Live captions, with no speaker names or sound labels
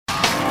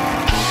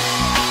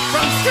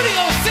Studio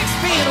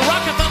 6B in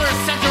Rockefeller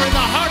Center in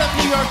the heart of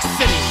New York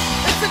City.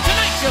 It's The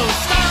Tonight Show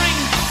starring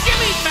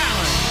Jimmy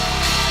Fallon.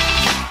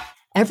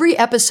 Every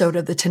episode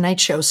of The Tonight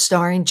Show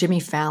starring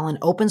Jimmy Fallon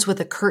opens with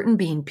a curtain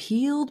being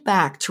peeled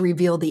back to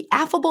reveal the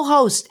affable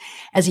host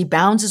as he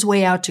bounds his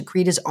way out to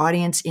greet his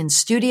audience in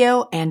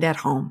studio and at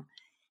home.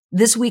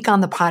 This week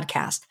on the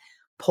podcast,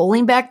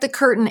 pulling back the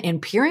curtain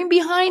and peering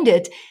behind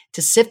it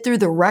to sift through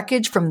the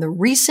wreckage from the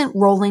recent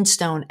Rolling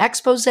Stone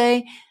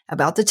Exposé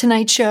about The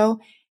Tonight Show,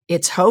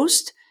 its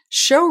host,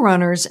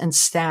 showrunners, and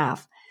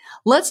staff.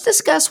 Let's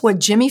discuss what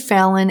Jimmy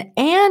Fallon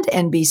and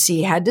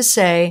NBC had to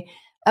say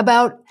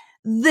about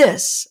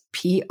this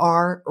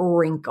PR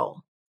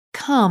wrinkle.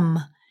 Come,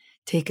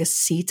 take a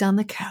seat on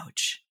the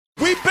couch.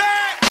 We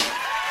back!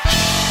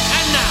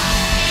 And now,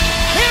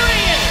 here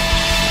he is,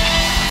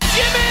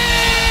 Jimmy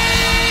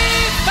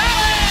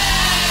Fallon!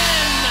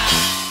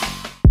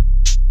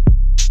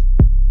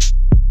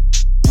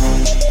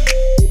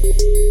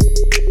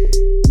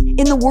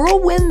 In the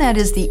whirlwind that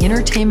is the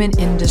entertainment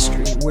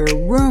industry, where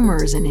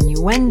rumors and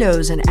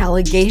innuendos and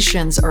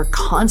allegations are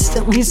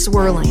constantly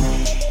swirling,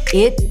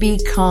 it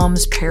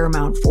becomes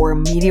paramount for a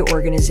media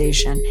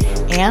organization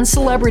and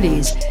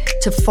celebrities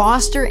to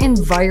foster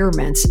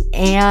environments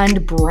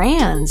and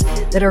brands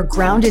that are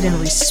grounded in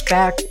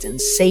respect and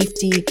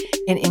safety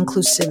and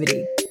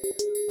inclusivity.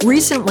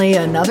 Recently,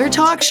 another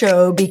talk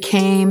show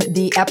became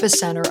the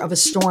epicenter of a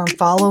storm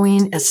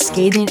following a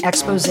scathing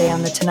exposé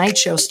on The Tonight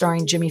Show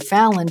starring Jimmy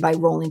Fallon by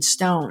Rolling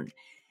Stone.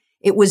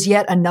 It was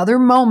yet another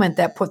moment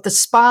that put the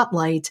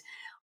spotlight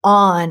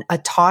on a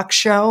talk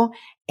show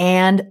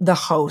and the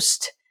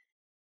host.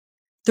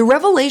 The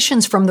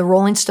revelations from the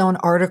Rolling Stone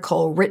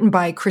article written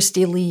by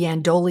Christy Lee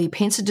Yandoli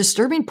paints a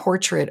disturbing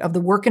portrait of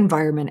the work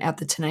environment at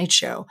The Tonight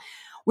Show,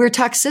 where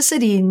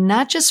toxicity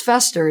not just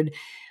festered,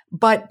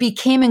 but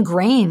became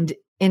ingrained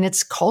in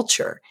its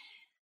culture.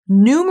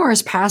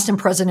 Numerous past and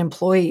present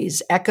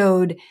employees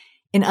echoed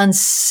an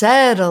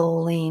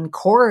unsettling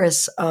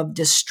chorus of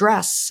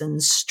distress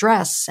and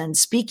stress, and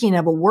speaking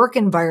of a work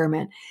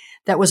environment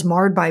that was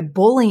marred by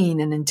bullying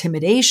and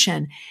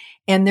intimidation.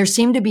 And there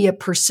seemed to be a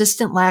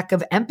persistent lack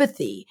of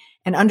empathy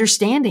and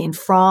understanding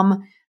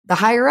from the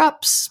higher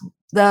ups,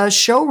 the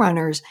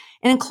showrunners,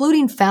 and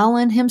including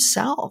Fallon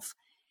himself.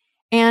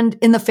 And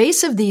in the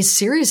face of these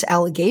serious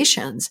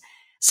allegations,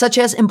 such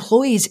as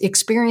employees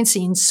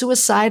experiencing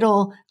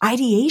suicidal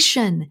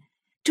ideation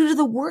due to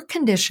the work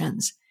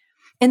conditions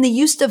and the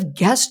use of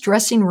guest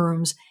dressing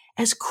rooms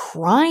as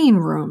crying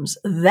rooms.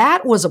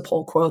 That was a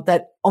pull quote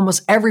that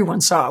almost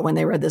everyone saw when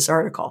they read this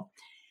article.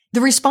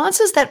 The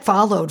responses that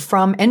followed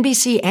from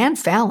NBC and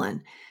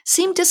Fallon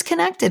seemed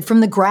disconnected from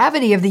the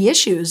gravity of the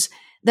issues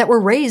that were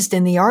raised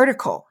in the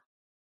article.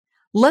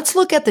 Let's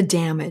look at the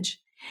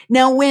damage.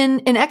 Now,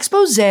 when an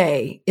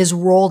exposé is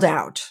rolled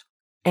out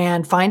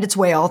and find its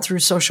way all through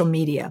social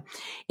media,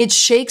 it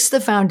shakes the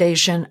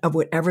foundation of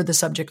whatever the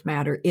subject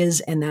matter is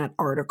in that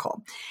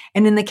article.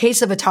 And in the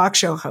case of a talk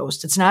show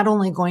host, it's not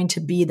only going to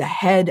be the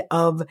head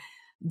of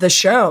the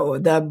show,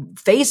 the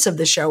face of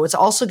the show, it's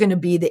also going to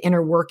be the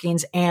inner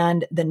workings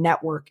and the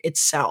network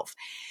itself.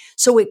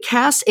 So it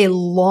casts a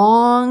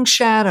long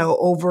shadow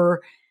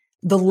over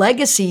the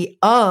legacy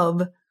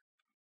of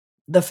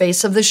the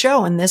face of the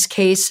show, in this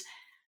case,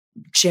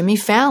 Jimmy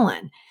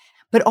Fallon.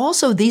 But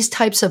also these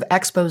types of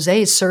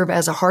exposés serve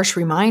as a harsh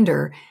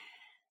reminder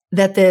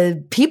that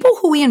the people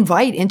who we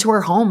invite into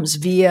our homes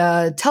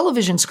via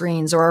television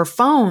screens or our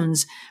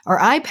phones or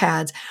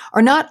iPads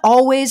are not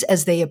always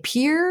as they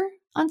appear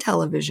on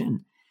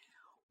television.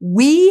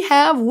 We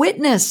have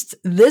witnessed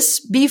this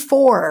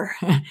before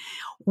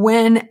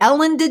when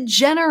Ellen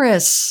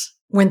DeGeneres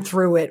went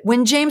through it,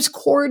 when James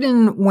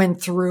Corden went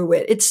through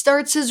it. It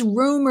starts as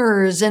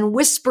rumors and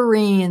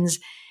whisperings.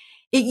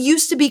 It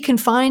used to be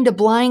confined to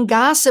blind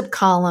gossip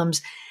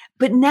columns,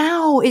 but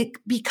now it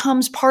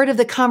becomes part of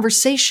the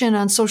conversation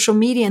on social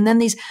media. And then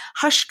these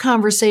hushed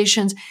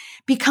conversations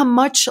become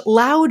much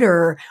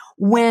louder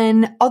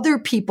when other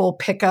people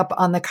pick up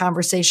on the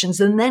conversations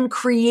and then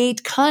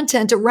create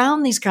content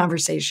around these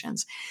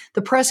conversations.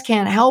 The press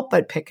can't help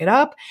but pick it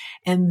up.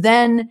 And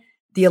then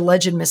the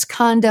alleged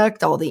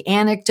misconduct, all the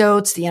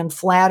anecdotes, the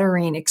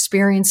unflattering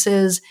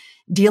experiences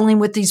dealing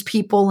with these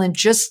people, and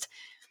just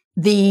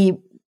the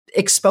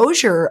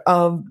exposure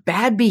of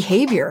bad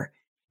behavior.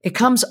 It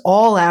comes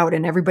all out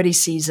and everybody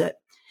sees it.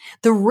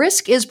 The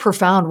risk is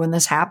profound when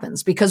this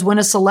happens, because when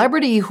a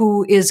celebrity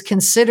who is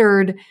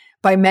considered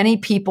by many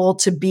people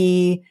to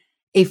be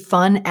a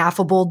fun,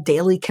 affable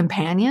daily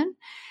companion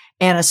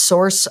and a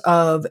source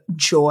of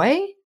joy,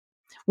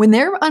 when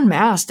they're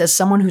unmasked as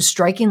someone who's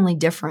strikingly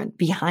different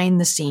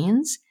behind the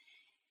scenes,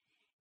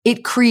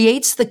 it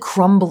creates the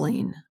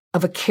crumbling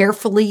of a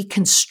carefully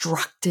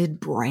constructed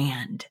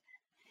brand.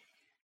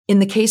 In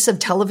the case of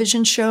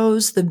television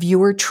shows, the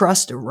viewer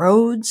trust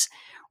erodes,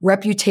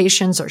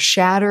 reputations are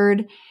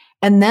shattered,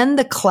 and then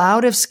the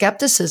cloud of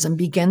skepticism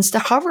begins to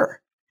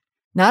hover,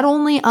 not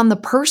only on the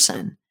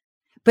person,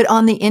 but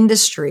on the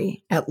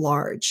industry at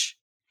large.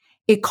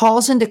 It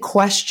calls into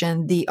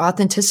question the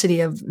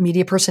authenticity of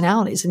media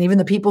personalities and even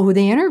the people who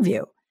they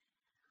interview.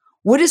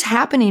 What is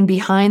happening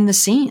behind the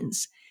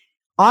scenes?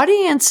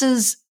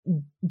 Audiences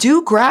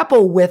do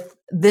grapple with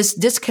this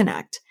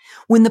disconnect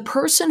when the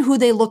person who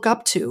they look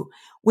up to,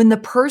 when the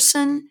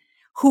person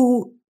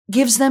who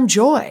gives them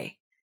joy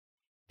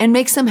and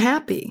makes them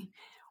happy,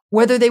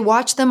 whether they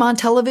watch them on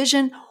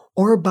television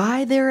or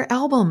buy their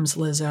albums,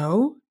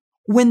 Lizzo,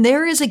 when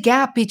there is a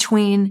gap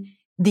between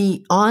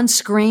the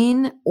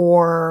on-screen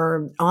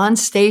or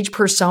on-stage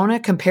persona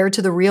compared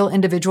to the real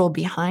individual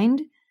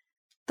behind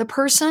the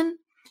person,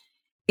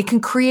 it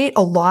can create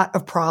a lot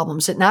of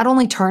problems. It not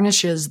only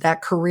tarnishes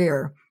that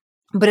career,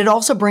 but it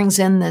also brings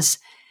in this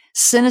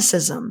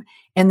cynicism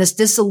and this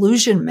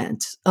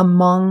disillusionment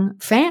among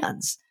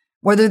fans,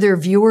 whether they're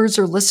viewers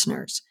or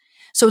listeners.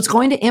 So it's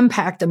going to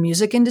impact the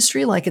music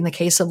industry, like in the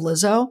case of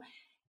Lizzo,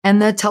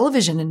 and the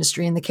television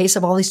industry in the case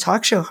of all these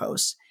talk show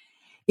hosts.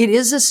 It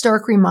is a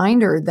stark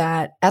reminder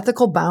that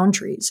ethical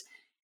boundaries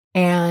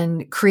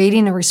and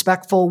creating a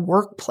respectful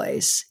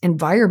workplace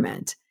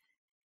environment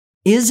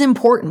is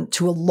important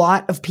to a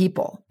lot of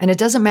people. And it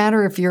doesn't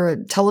matter if you're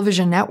a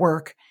television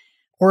network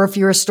or if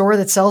you're a store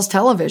that sells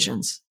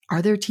televisions.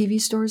 Are there TV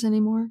stores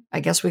anymore? I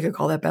guess we could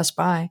call that Best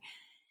Buy.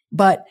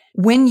 But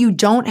when you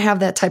don't have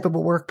that type of a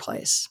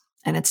workplace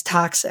and it's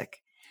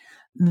toxic,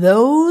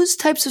 those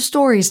types of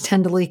stories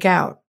tend to leak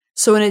out.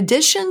 So in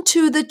addition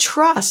to the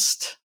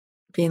trust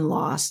being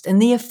lost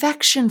and the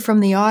affection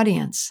from the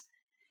audience,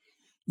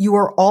 you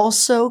are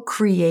also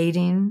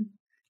creating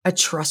a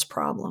trust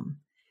problem.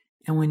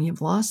 And when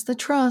you've lost the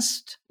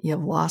trust,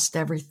 you've lost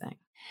everything.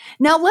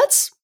 Now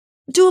let's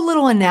do a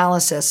little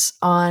analysis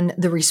on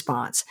the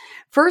response.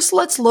 First,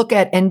 let's look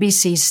at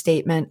NBC's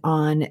statement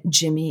on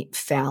Jimmy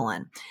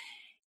Fallon.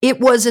 It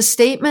was a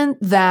statement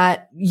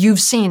that you've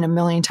seen a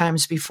million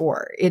times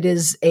before. It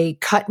is a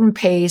cut and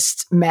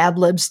paste Mad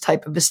Libs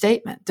type of a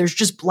statement. There's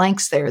just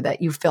blanks there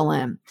that you fill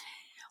in.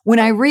 When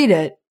I read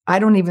it, I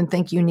don't even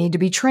think you need to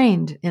be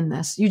trained in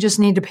this. You just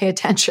need to pay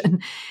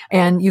attention.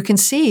 And you can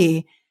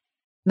see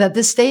that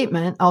this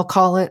statement, I'll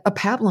call it a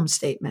pablum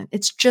statement.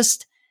 It's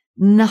just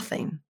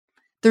nothing.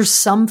 There's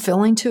some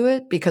filling to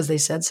it because they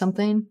said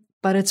something,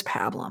 but it's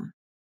pablum.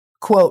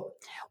 Quote,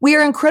 "We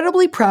are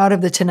incredibly proud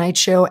of The Tonight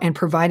Show, and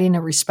providing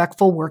a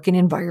respectful working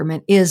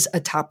environment is a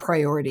top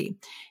priority."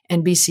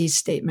 NBC's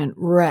statement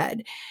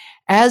read,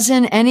 "As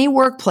in any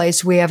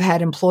workplace, we have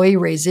had employee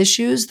raise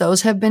issues.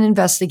 Those have been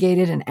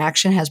investigated and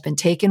action has been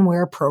taken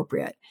where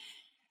appropriate.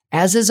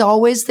 As is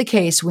always the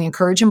case, we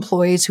encourage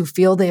employees who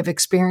feel they have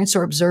experienced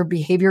or observed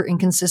behavior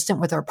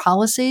inconsistent with our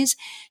policies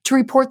to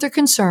report their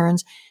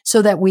concerns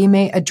so that we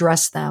may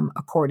address them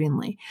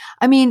accordingly."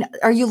 I mean,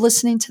 are you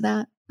listening to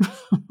that?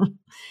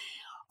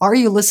 Are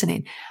you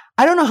listening?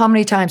 I don't know how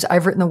many times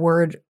I've written the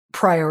word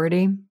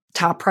priority,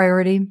 top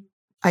priority.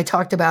 I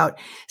talked about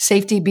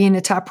safety being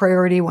a top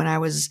priority when I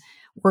was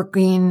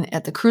working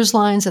at the cruise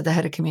lines at the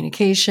head of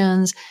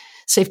communications.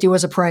 Safety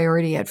was a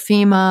priority at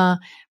FEMA.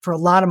 For a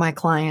lot of my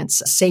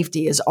clients,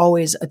 safety is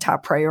always a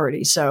top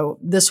priority. So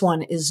this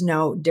one is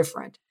no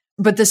different.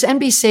 But this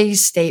NBC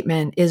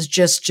statement is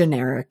just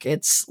generic.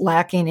 It's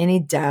lacking any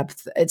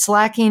depth. It's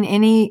lacking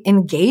any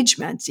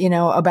engagement,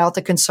 about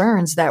the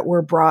concerns that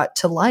were brought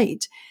to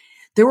light.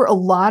 There were a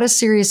lot of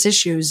serious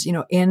issues,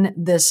 in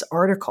this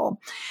article.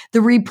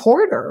 The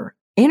reporter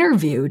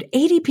interviewed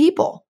 80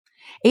 people,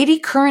 80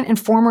 current and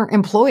former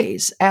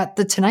employees at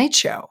The Tonight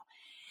Show.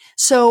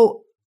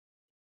 So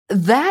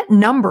that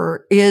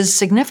number is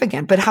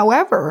significant. But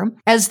however,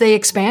 as they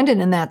expanded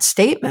in that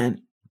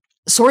statement,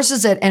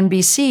 sources at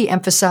NBC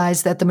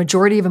emphasized that the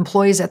majority of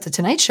employees at The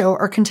Tonight Show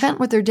are content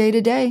with their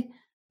day-to-day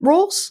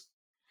roles,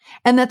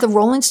 and that the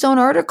Rolling Stone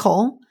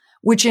article,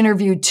 which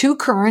interviewed 2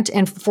 current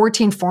and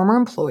 14 former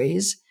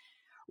employees,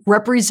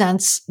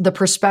 represents the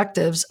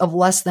perspectives of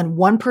less than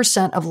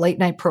 1% of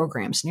late-night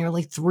programs,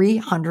 nearly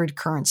 300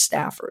 current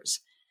staffers.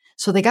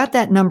 So they got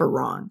that number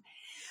wrong.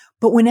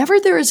 But whenever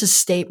there is a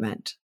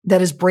statement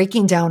that is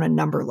breaking down a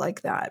number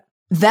like that,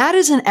 that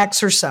is an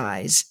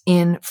exercise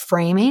in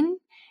framing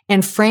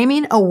and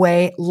framing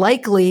away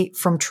likely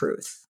from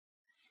truth.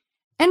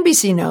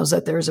 NBC knows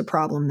that there's a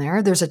problem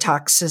there. There's a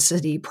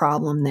toxicity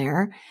problem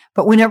there.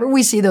 But whenever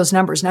we see those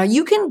numbers, now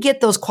you can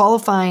get those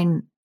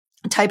qualifying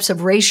types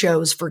of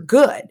ratios for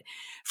good.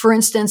 For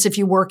instance, if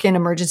you work in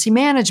emergency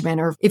management,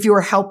 or if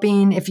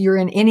you're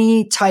in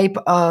any type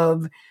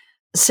of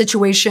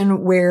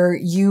situation where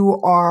you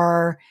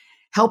are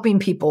helping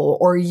people,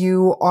 or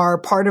you are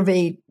part of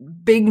a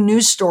big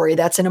news story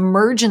that's an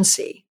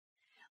emergency,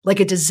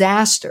 like a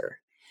disaster.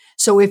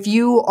 So if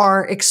you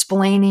are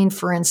explaining,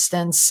 for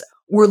instance,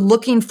 we're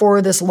looking for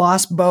this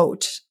lost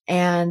boat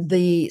and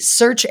the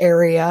search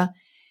area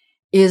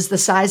is the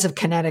size of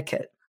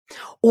Connecticut.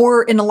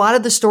 Or in a lot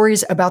of the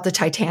stories about the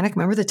Titanic,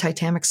 remember the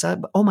Titanic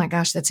sub? Oh my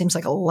gosh, that seems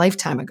like a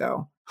lifetime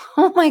ago.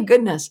 Oh my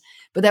goodness.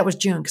 But that was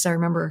June, because I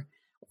remember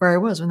where I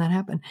was when that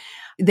happened.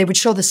 They would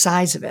show the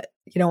size of it,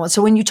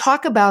 So when you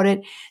talk about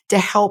it to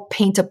help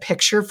paint a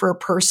picture for a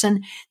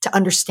person to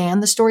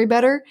understand the story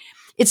better,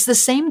 it's the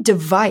same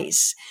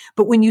device.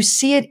 But when you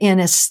see it in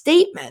a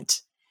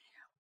statement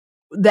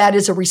that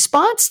is a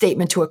response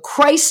statement to a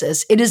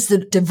crisis, it is the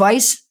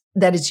device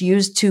that is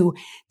used to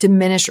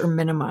diminish or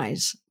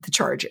minimize the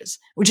charges,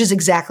 which is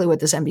exactly what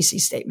this NBC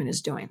statement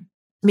is doing.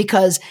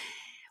 Because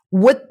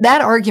what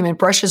that argument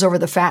brushes over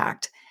the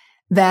fact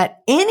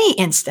that any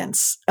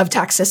instance of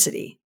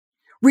toxicity,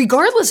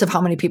 regardless of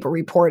how many people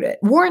report it,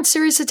 warrants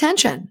serious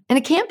attention. And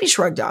it can't be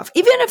shrugged off,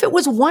 even if it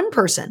was one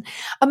person.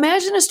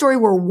 Imagine a story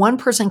where one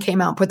person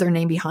came out and put their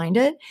name behind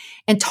it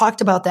and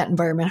talked about that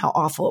environment, how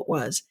awful it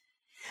was.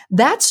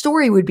 That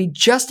story would be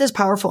just as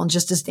powerful and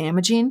just as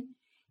damaging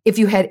if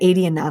you had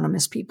 80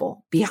 anonymous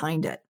people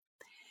behind it.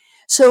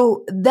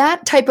 So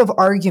that type of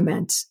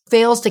argument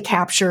fails to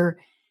capture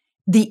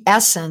the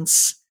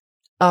essence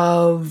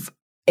of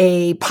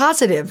a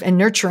positive and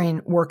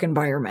nurturing work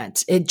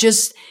environment. It's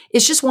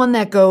just one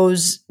that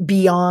goes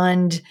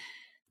beyond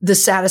the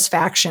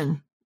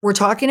satisfaction. We're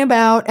talking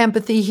about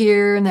empathy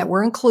here and that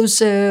we're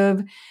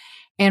inclusive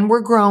and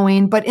we're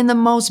growing, but in the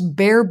most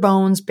bare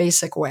bones,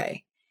 basic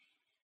way.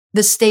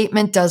 The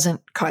statement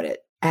doesn't cut it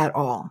at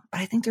all.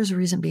 But I think there's a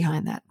reason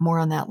behind that. More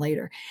on that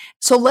later.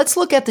 So let's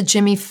look at the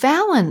Jimmy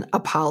Fallon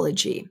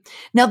apology.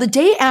 Now, the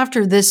day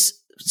after this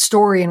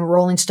story in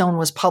Rolling Stone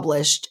was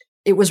published,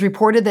 it was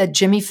reported that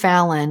Jimmy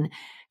Fallon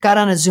got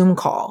on a Zoom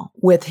call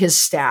with his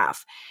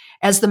staff.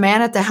 As the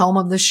man at the helm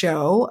of the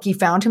show, he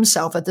found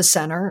himself at the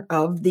center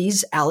of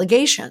these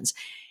allegations.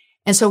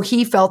 And so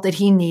he felt that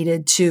he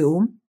needed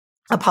to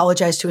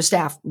apologize to his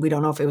staff. We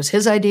don't know if it was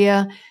his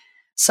idea,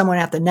 someone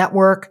at the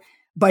network,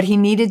 but he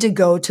needed to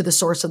go to the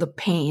source of the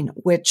pain,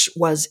 which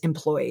was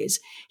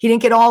employees. He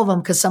didn't get all of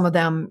them because some of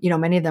them,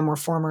 many of them were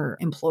former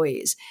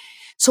employees.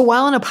 So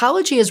while an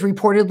apology has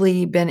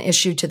reportedly been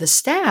issued to the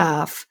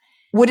staff,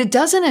 what it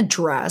doesn't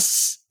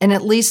address, and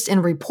at least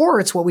in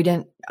reports, what we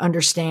didn't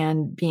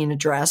understand being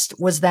addressed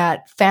was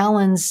that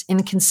Fallon's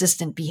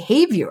inconsistent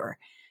behavior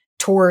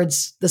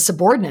towards the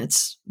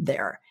subordinates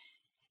there.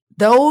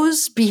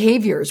 Those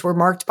behaviors were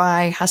marked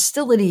by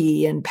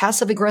hostility and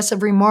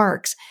passive-aggressive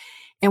remarks.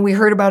 And we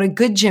heard about a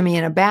good Jimmy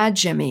and a bad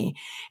Jimmy.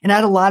 And I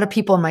had a lot of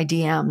people in my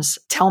DMs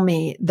tell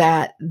me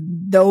that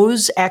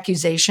those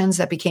accusations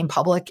that became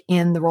public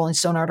in the Rolling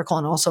Stone article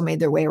and also made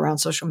their way around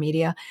social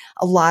media,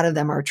 a lot of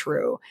them are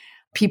true.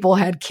 People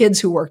had kids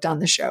who worked on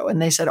the show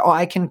and they said,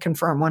 I can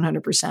confirm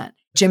 100%.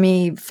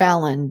 Jimmy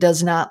Fallon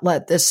does not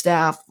let the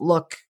staff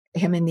look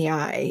him in the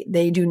eye.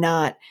 They do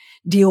not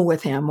deal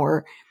with him,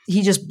 or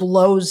he just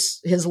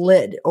blows his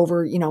lid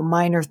over,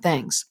 minor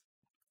things.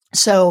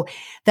 So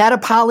that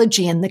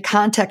apology in the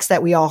context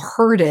that we all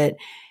heard it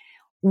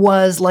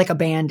was like a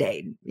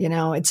Band-Aid.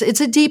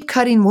 It's a deep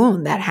cutting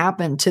wound that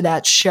happened to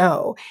that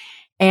show.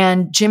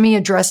 And Jimmy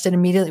addressed it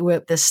immediately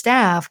with the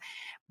staff,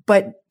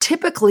 but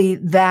typically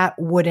that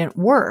wouldn't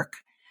work.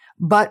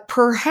 But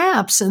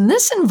perhaps in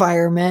this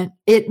environment,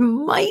 it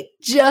might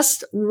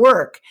just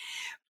work.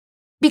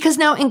 Because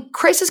now in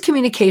crisis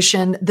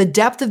communication, the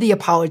depth of the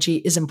apology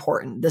is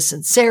important. The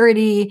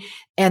sincerity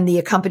and the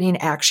accompanying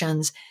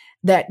actions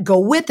that go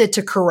with it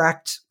to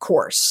correct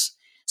course.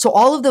 So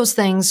all of those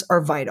things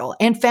are vital.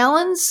 And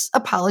Fallon's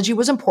apology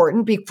was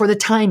important for the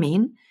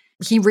timing.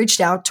 He reached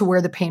out to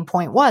where the pain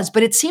point was,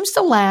 but it seems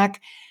to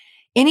lack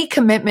any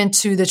commitment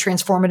to the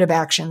transformative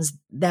actions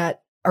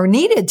that are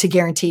needed to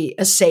guarantee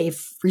a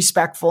safe,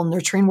 respectful,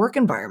 nurturing work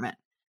environment.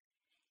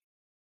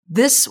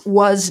 This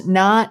was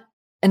not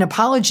an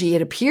apology,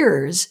 it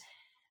appears,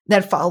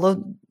 that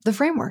followed the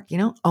framework,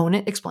 own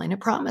it, explain it,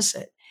 promise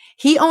it.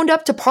 He owned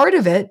up to part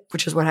of it,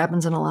 which is what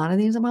happens in a lot of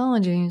these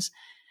apologies.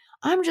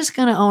 I'm just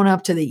going to own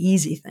up to the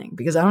easy thing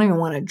because I don't even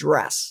want to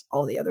address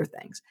all the other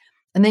things.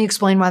 And then you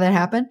explain why that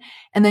happened.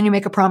 And then you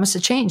make a promise to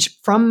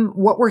change. From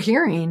what we're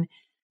hearing,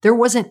 there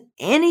wasn't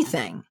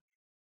anything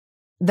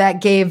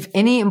that gave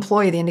any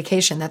employee the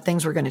indication that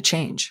things were going to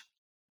change.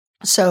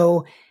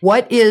 So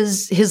what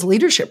is his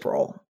leadership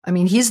role? I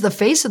mean, he's the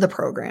face of the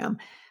program,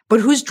 but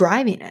who's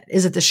driving it?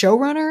 Is it the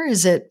showrunner?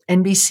 Is it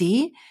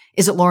NBC?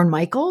 Is it Lorne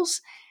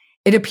Michaels?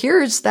 It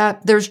appears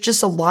that there's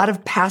just a lot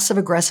of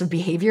passive-aggressive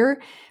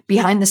behavior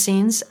behind the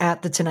scenes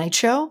at The Tonight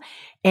Show,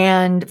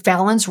 and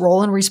Fallon's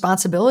role and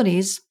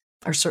responsibilities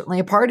are certainly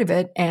a part of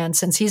it. And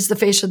since he's the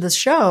face of the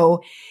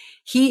show,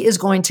 he is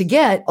going to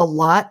get a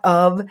lot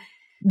of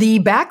the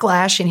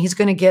backlash and he's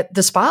going to get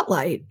the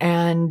spotlight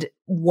and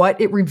what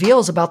it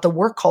reveals about the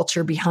work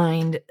culture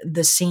behind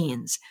the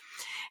scenes.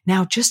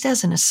 Now, just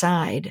as an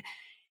aside,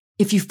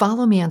 if you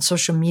follow me on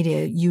social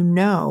media, you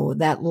know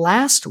that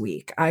last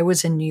week I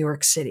was in New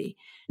York City.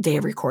 Day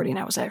of recording,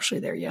 I was actually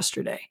there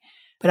yesterday.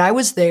 But I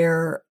was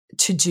there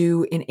to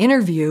do an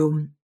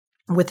interview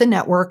with a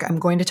network. I'm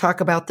going to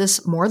talk about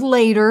this more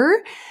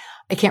later.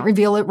 I can't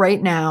reveal it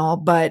right now,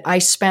 but I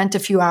spent a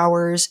few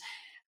hours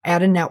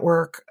at a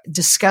network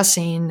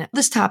discussing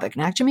this topic,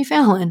 not Jimmy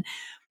Fallon,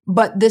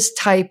 but this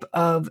type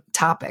of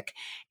topic.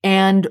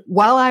 And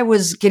while I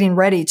was getting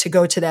ready to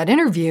go to that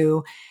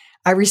interview,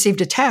 I received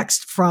a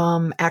text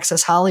from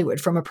Access Hollywood,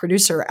 from a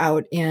producer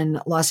out in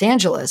Los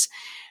Angeles.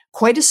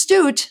 Quite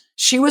astute.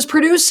 This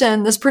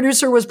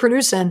producer was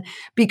producing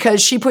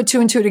because she put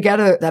two and two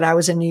together that I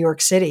was in New York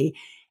City.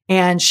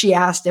 And she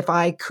asked if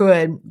I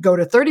could go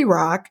to 30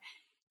 Rock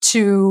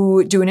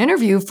to do an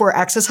interview for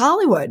Access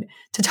Hollywood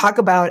to talk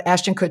about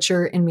Ashton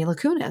Kutcher and Mila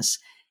Kunis.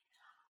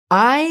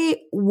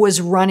 I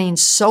was running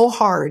so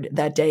hard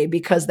that day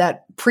because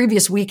that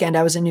previous weekend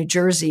I was in New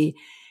Jersey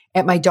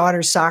at my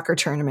daughter's soccer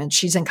tournament.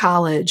 She's in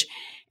college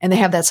and they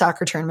have that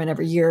soccer tournament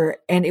every year,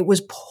 and it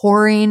was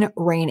pouring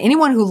rain.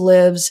 Anyone who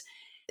lives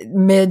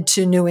mid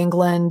to New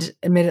England,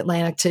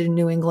 mid-Atlantic to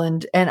New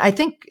England, and I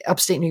think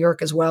upstate New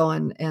York as well,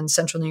 and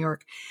central New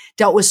York,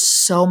 dealt with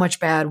so much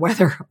bad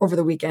weather over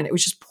the weekend. It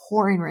was just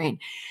pouring rain.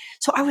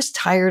 So I was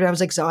tired. I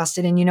was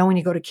exhausted. And when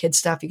you go to kid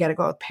stuff, you got to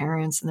go out with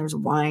parents and there's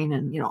wine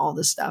and, all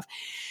this stuff.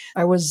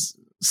 I was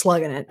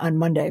slugging it on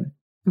Monday.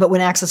 But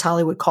when Access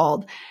Hollywood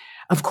called,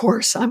 of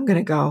course, I'm going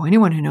to go.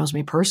 Anyone who knows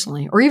me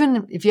personally, or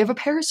even if you have a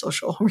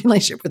parasocial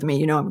relationship with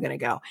me, I'm going to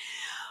go.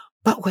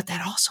 But what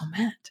that also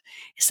meant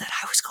is that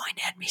I was going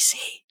to NBC.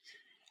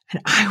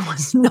 And I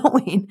was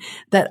knowing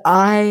that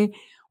I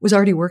was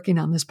already working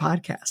on this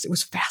podcast. It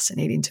was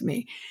fascinating to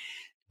me.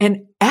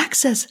 And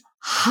Access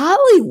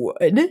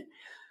Hollywood,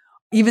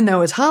 even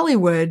though it's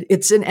Hollywood,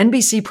 it's an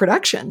NBC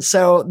production.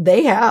 So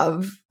they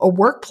have a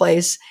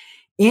workplace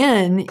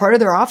in part of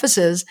their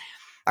offices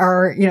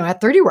are,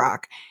 at 30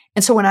 Rock.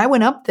 And so when I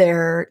went up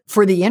there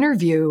for the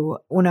interview,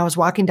 when I was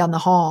walking down the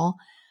hall,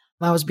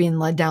 I was being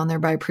led down there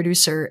by a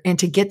producer. And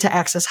to get to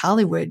Access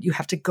Hollywood, you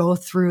have to go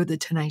through the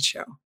Tonight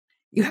Show.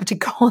 You have to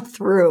go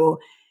through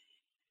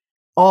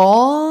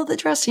all the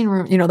dressing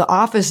room, the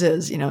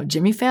offices,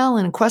 Jimmy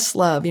Fallon,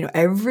 Questlove,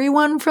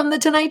 everyone from the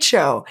Tonight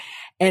Show.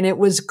 And it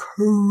was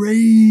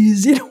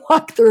crazy to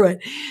walk through it.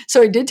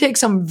 So I did take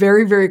some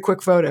very, very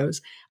quick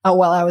photos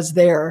while I was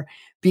there,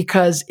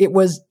 because it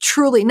was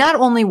truly, not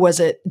only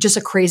was it just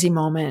a crazy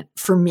moment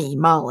for me,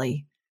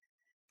 Molly,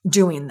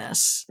 doing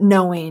this,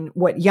 knowing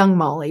what young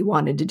Molly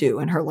wanted to do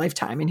in her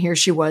lifetime. And here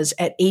she was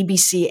at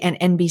ABC and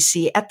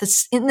NBC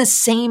in the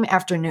same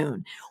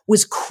afternoon,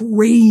 was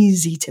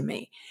crazy to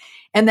me.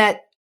 And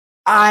that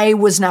I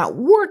was not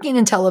working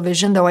in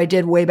television, though I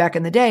did way back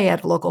in the day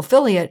at a local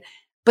affiliate,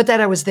 but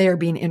that I was there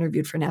being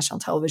interviewed for national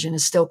television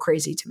is still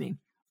crazy to me.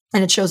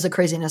 And it shows the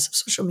craziness of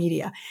social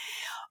media.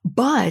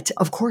 But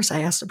of course,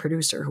 I asked the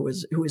producer who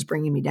was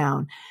bringing me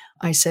down.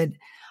 I said,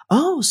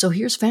 "Oh, so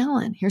here's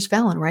Fallon,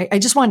 right?" I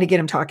just wanted to get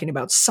him talking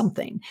about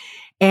something.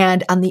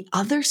 And on the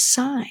other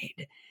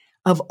side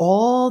of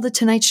all the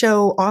Tonight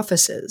Show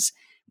offices,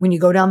 when you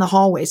go down the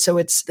hallway, so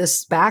it's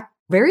this back,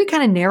 very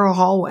kind of narrow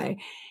hallway,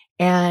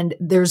 and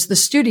there's the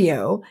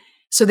studio.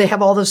 So they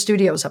have all those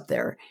studios up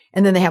there,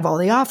 and then they have all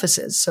the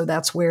offices. So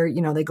that's where,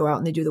 they go out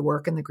and they do the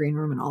work in the green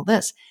room and all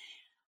this.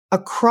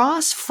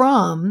 Across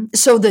from,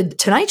 so the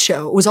Tonight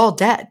Show was all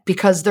dead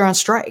because they're on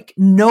strike.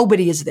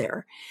 Nobody is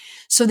there.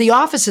 So the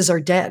offices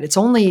are dead. It's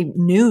only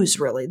news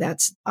really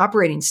that's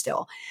operating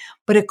still.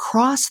 But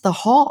across the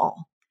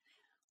hall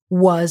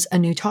was a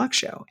new talk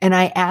show. And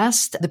I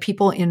asked the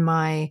people in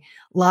my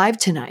live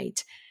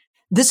tonight,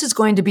 this is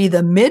going to be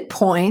the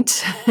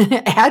midpoint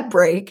ad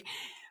break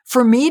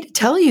for me to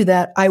tell you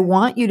that I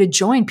want you to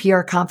join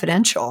PR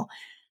Confidential.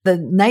 The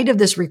night of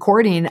this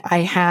recording, I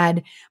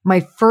had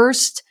my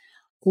first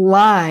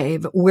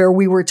live where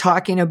we were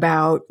talking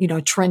about,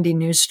 trending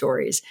news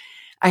stories.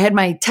 I had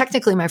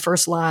technically my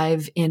first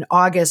live in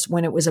August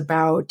when it was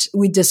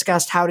we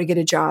discussed how to get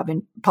a job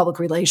in public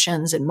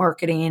relations and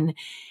marketing.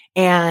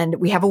 And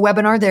we have a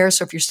webinar there.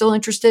 So if you're still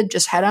interested,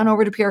 just head on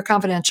over to PR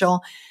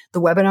Confidential.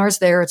 The webinar is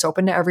there. It's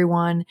open to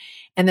everyone.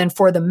 And then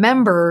for the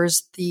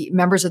members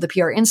of the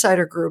PR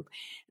Insider Group,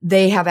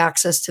 they have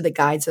access to the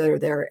guides that are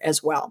there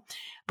as well.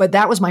 But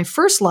that was my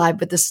first live.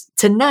 But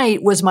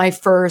tonight was my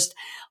first,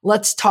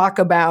 let's talk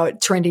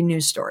about trending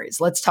news stories.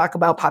 Let's talk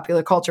about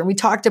popular culture. And we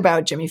talked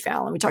about Jimmy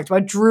Fallon. We talked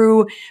about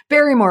Drew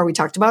Barrymore. We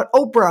talked about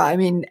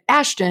Oprah.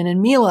 Ashton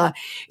and Mila.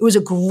 It was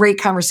a great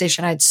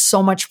conversation. I had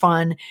so much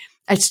fun.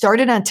 I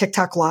started on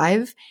TikTok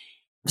Live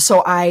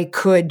so I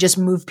could just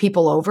move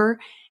people over,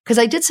 because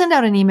I did send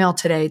out an email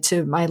today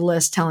to my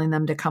list telling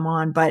them to come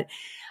on, but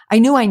I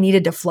knew I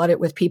needed to flood it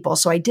with people.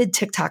 So I did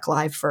TikTok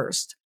Live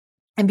first.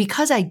 And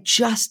because I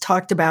just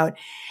talked about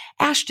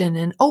Ashton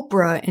and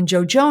Oprah and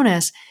Joe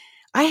Jonas,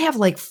 I have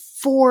like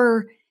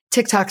 4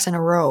 TikToks in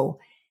a row,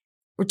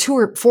 or 2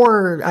 or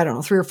 4, I don't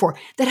know, 3 or 4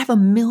 that have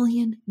 1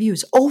 million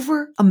views,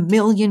 over 1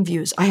 million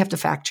views. I have to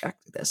fact check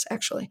this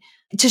actually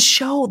to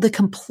show the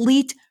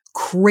complete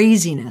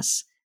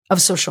craziness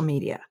of social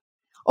media.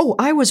 Oh,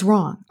 I was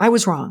wrong.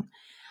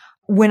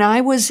 When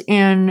I was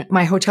in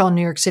my hotel in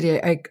New York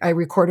City, I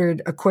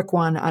recorded a quick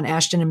one on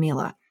Ashton and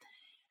Mila.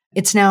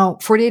 It's now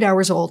 48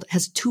 hours old,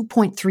 has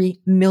 2.3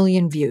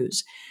 million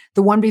views.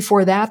 The one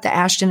before that, the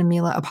Ashton and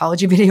Mila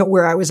apology video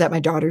where I was at my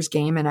daughter's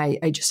game and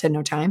I just had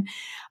no time,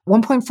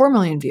 1.4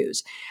 million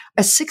views.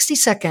 A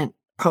 60-second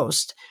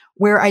post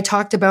where I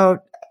talked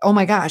about, oh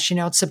my gosh,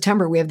 it's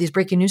September, we have these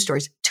breaking news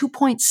stories,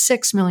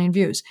 2.6 million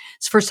views.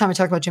 It's the first time I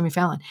talked about Jimmy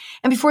Fallon.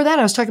 And before that,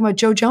 I was talking about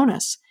Joe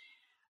Jonas,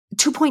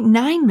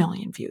 2.9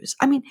 million views.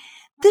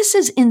 This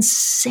is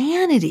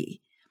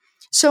insanity.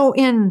 So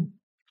in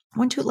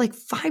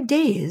 5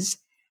 days,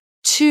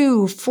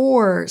 2,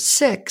 4,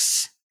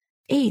 6,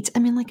 8,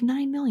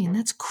 9 million.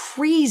 That's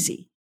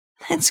crazy.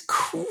 That's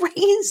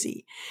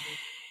crazy.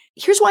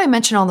 Here's why I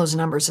mention all those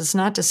numbers. It's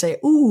not to say,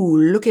 ooh,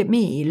 look at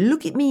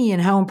me,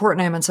 and how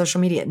important I am on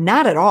social media.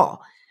 Not at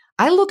all.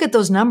 I look at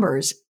those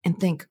numbers and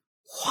think,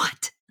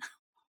 what?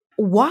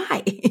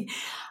 Why?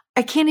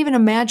 I can't even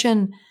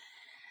imagine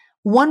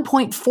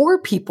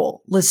 1.4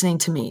 people listening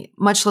to me,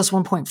 much less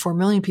 1.4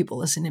 million people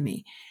listening to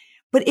me.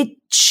 But it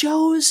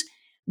shows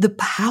the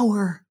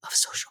power of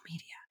social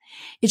media.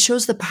 It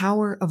shows the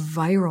power of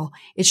viral.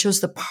 It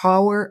shows the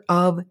power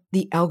of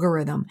the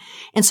algorithm.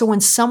 And so when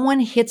someone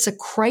hits a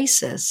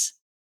crisis,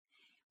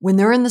 when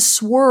they're in the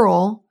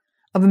swirl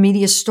of a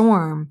media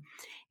storm,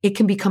 it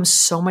can become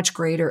so much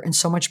greater and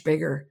so much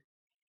bigger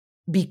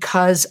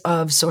because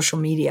of social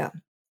media.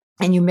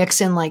 And you mix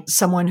in like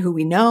someone who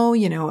we know,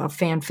 a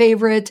fan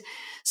favorite,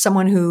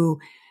 someone who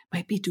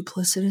might be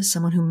duplicitous,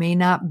 someone who may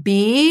not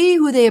be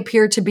who they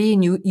appear to be,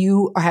 and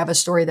you have a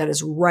story that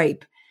is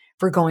ripe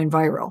for going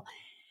viral.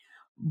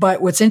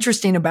 But what's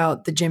interesting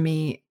about the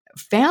Jimmy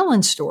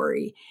Fallon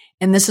story,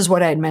 and this is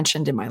what I had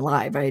mentioned in my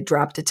live, I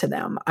dropped it to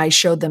them. I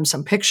showed them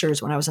some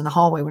pictures when I was in the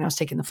hallway, when I was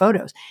taking the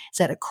photos. Is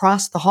that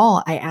across the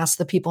hall, I asked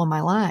the people in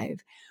my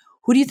live,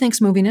 who do you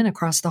think's moving in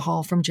across the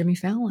hall from Jimmy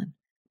Fallon?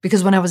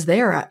 Because when I was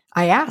there,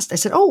 I asked, I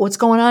said, oh, what's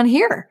going on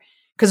here?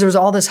 Because there was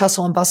all this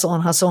hustle and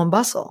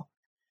bustle.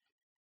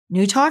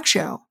 New talk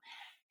show.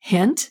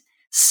 Hint,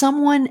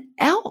 someone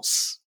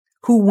else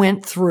who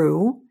went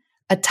through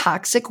a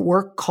toxic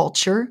work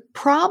culture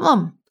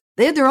problem.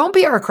 They had their own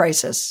PR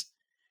crisis.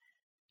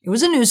 It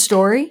was a news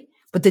story,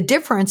 but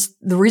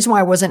the reason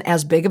why it wasn't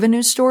as big of a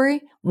news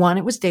story, one,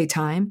 it was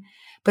daytime,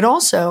 but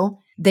also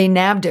they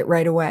nabbed it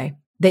right away.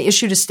 They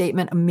issued a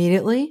statement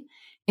immediately,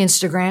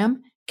 Instagram,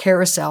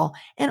 carousel,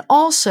 and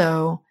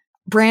also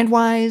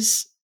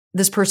brand-wise,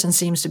 this person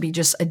seems to be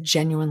just a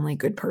genuinely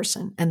good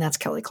person, and that's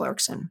Kelly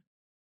Clarkson.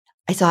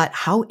 I thought,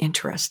 how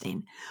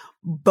interesting.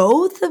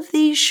 Both of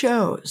these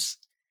shows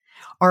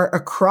are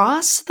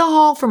across the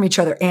hall from each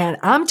other. And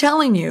I'm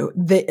telling you,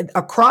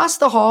 across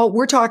the hall,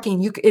 we're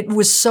talking, it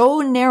was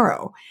so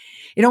narrow.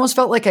 It almost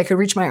felt like I could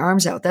reach my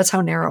arms out. That's how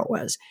narrow it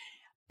was.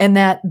 And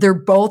that they're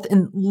both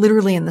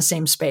literally in the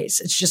same space.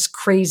 It's just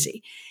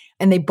crazy.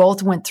 And they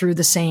both went through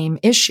the same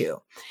issue.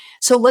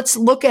 So let's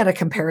look at a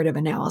comparative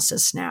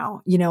analysis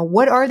now.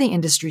 What are the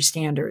industry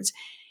standards?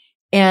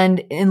 And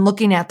in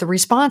looking at the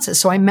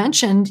responses. So I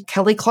mentioned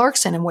Kelly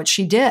Clarkson and what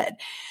she did.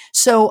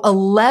 So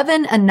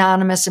 11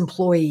 anonymous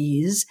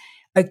employees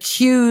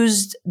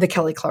accused the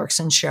Kelly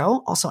Clarkson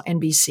show, also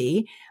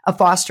NBC, of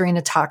fostering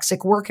a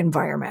toxic work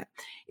environment.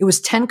 It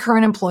was 10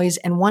 current employees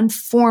and 1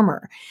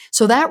 former.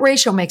 So that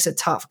ratio makes it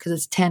tough because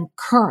it's 10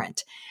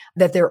 current,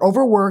 that they're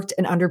overworked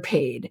and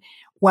underpaid,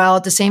 while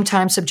at the same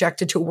time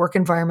subjected to a work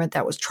environment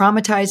that was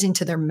traumatizing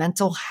to their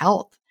mental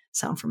health.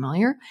 Sound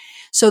familiar?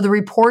 So the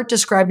report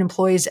described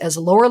employees as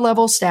lower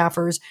level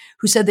staffers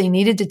who said they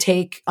needed to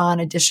take on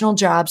additional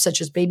jobs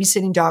such as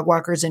babysitting dog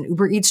walkers and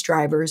Uber Eats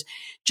drivers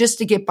just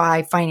to get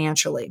by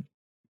financially.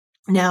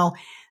 Now,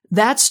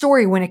 that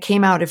story, when it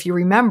came out, if you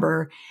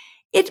remember,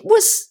 it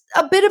was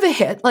a bit of a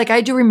hit. Like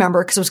I do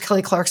remember because it was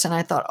Kelly Clarkson.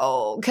 I thought,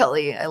 oh,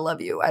 Kelly, I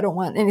love you. I don't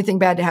want anything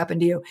bad to happen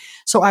to you.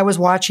 So I was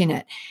watching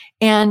it.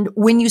 And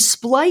when you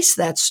splice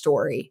that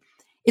story,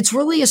 it's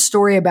really a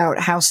story about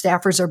how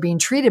staffers are being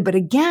treated. But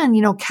again,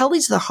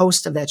 Kelly's the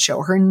host of that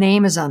show. Her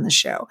name is on the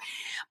show.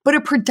 But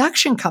a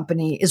production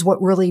company is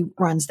what really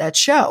runs that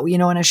show,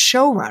 and a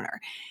showrunner.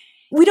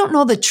 We don't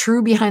know the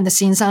true behind the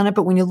scenes on it,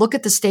 but when you look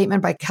at the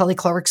statement by Kelly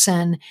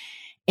Clarkson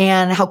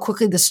and how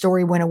quickly the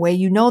story went away,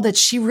 you know that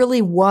she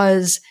really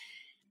was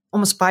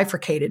almost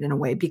bifurcated in a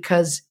way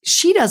because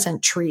she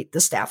doesn't treat the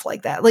staff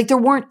like that. Like there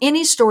weren't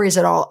any stories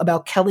at all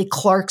about Kelly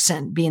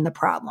Clarkson being the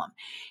problem.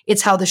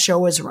 It's how the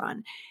show is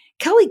run.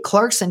 Kelly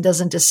Clarkson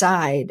doesn't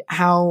decide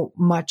how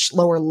much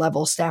lower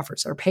level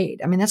staffers are paid.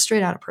 I mean, that's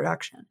straight out of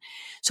production.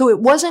 So it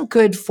wasn't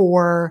good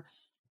for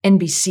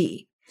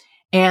NBC.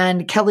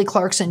 And Kelly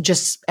Clarkson,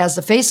 just as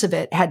the face of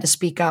it, had to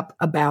speak up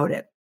about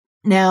it.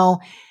 Now,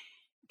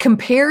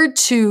 compared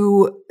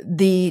to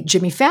the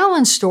Jimmy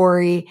Fallon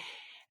story,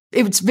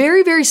 it's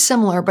very, very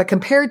similar, but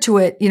compared to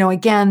it,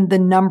 again, the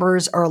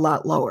numbers are a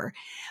lot lower.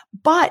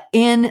 But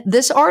in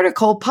this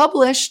article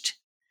published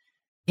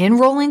in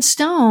Rolling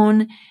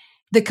Stone,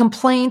 the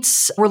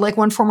complaints were like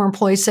one former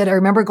employee said, I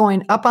remember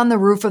going up on the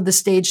roof of the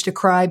stage to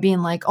cry, being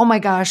like, oh my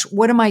gosh,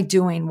 what am I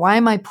doing? Why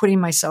am I putting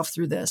myself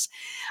through this?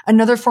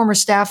 Another former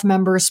staff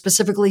member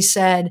specifically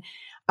said,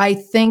 I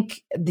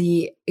think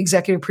the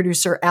executive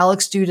producer,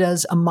 Alex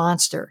Duda's a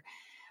monster.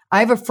 I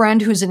have a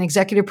friend who's an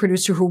executive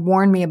producer who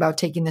warned me about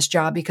taking this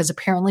job because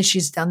apparently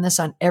she's done this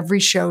on every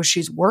show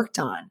she's worked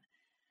on.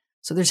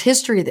 So there's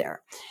history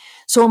there.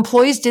 So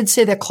employees did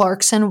say that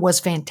Clarkson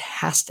was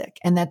fantastic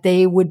and that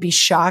they would be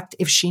shocked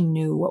if she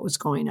knew what was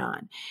going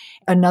on.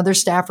 Another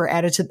staffer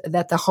added to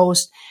that the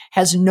host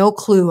has no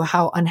clue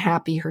how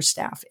unhappy her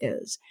staff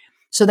is.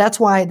 So that's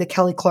why the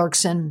Kelly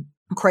Clarkson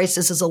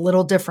crisis is a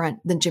little different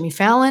than Jimmy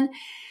Fallon,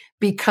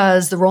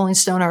 because the Rolling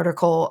Stone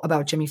article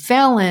about Jimmy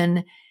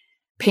Fallon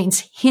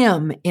paints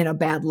him in a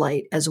bad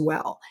light as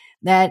well.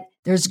 that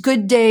there's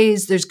good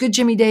days, there's good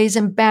Jimmy days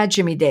and bad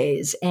Jimmy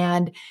days.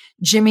 And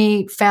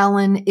Jimmy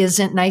Fallon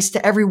isn't nice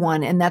to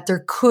everyone, and that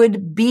there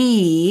could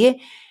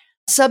be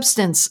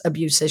substance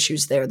abuse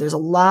issues there. There's a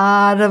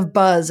lot of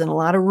buzz and a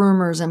lot of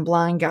rumors and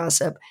blind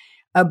gossip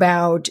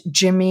about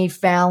Jimmy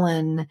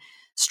Fallon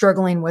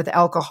struggling with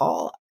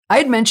alcohol. I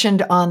had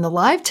mentioned on the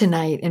live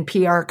tonight in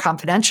PR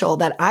Confidential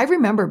that I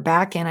remember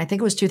back in, I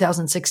think it was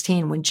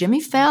 2016, when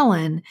Jimmy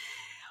Fallon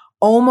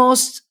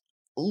almost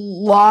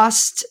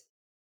lost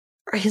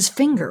his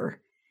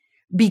finger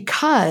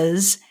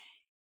because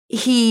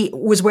he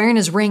was wearing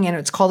his ring, and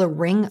it's called a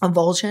ring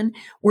avulsion,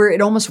 where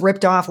it almost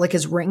ripped off, like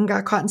his ring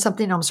got caught in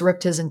something, almost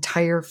ripped his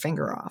entire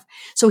finger off.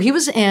 So he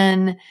was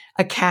in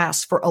a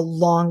cast for a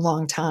long,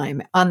 long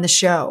time on the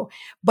show.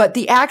 But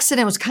the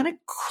accident was kind of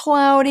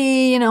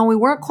cloudy. We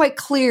weren't quite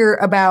clear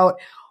about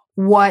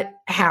what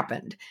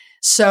happened.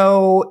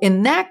 So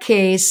in that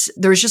case,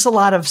 there was just a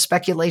lot of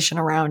speculation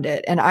around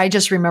it. And I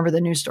just remember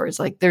the news stories.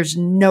 Like, there's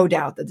no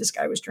doubt that this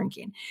guy was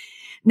drinking.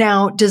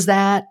 Now, does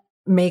that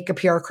make a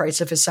PR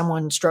crisis if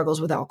someone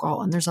struggles with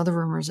alcohol? And there's other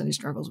rumors that he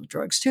struggles with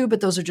drugs too, but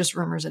those are just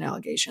rumors and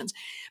allegations.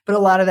 But a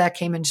lot of that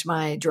came into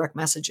my direct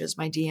messages,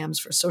 my DMs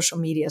for social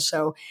media.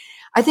 So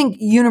I think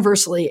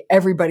universally,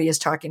 everybody is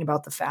talking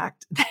about the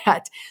fact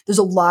that there's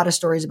a lot of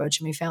stories about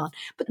Jimmy Fallon.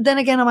 But then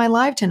again, on my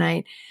live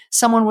tonight,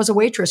 someone was a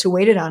waitress who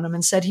waited on him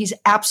and said he's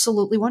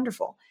absolutely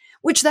wonderful,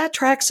 which that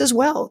tracks as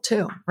well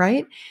too,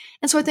 right?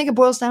 And so I think it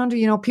boils down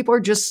to, people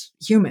are just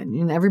human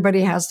and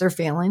everybody has their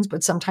failings,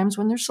 but sometimes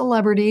when they're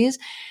celebrities,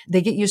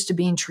 they get used to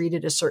being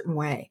treated a certain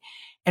way.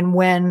 And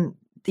when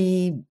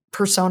the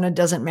persona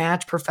doesn't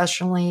match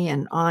professionally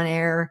and on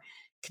air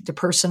to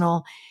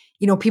personal,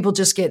 people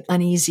just get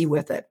uneasy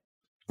with it.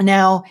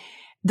 Now,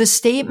 the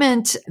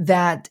statement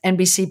that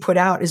NBC put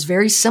out is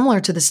very similar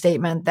to the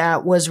statement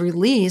that was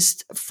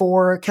released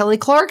for Kelly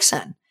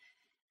Clarkson.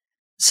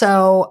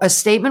 So a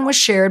statement was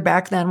shared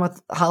back then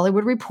with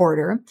Hollywood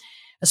Reporter.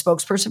 A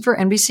spokesperson for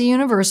NBC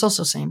Universal,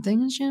 so same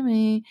thing as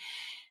Jimmy,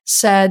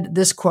 said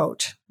this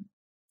quote,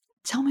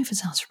 "Tell me if it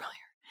sounds familiar.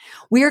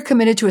 We are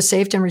committed to a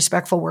safe and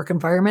respectful work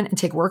environment and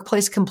take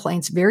workplace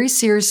complaints very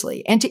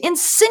seriously, and to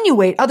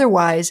insinuate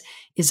otherwise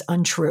is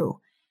untrue.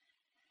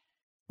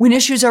 When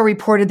issues are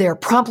reported, they are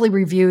promptly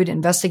reviewed,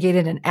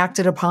 investigated, and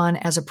acted upon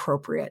as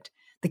appropriate.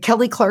 The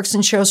Kelly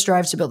Clarkson Show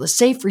strives to build a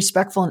safe,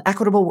 respectful, and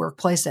equitable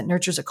workplace that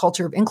nurtures a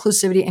culture of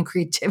inclusivity and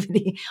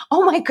creativity."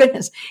 Oh my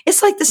goodness.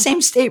 It's like the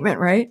same statement,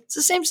 right? It's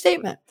the same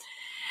statement.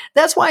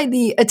 That's why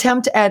the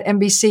attempt at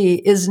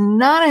NBC is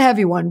not a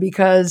heavy one,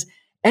 because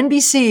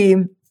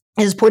NBC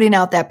is putting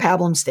out that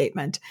pablum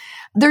statement.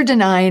 They're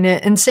denying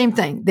it, and same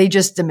thing. They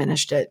just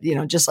diminished it,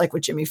 just like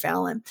with Jimmy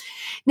Fallon.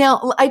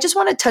 Now, I just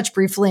want to touch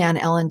briefly on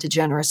Ellen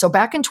DeGeneres. So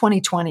back in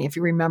 2020, if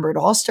you remember, it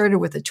all started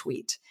with a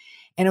tweet.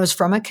 And it was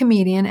from a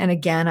comedian. And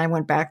again, I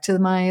went back to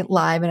my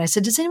live and I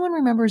said, does anyone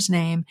remember his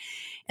name?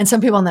 And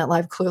some people on that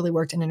live clearly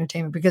worked in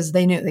entertainment because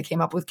they knew. They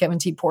came up with Kevin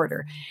T.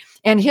 Porter.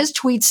 And his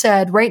tweet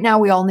said, right now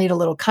we all need a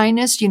little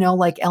kindness,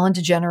 like Ellen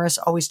DeGeneres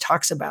always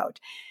talks about.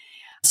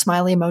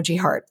 Smiley emoji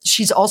heart.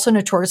 She's also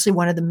notoriously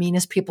one of the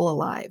meanest people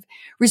alive.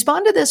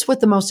 Respond to this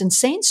with the most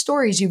insane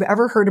stories you've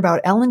ever heard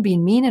about Ellen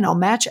being mean, and I'll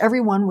match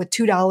everyone with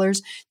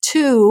 $2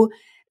 to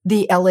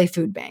the LA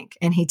Food Bank.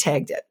 And he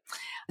tagged it.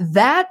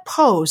 That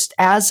post,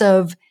 as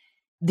of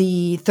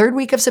the third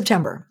week of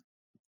September,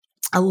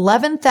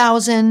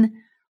 11,000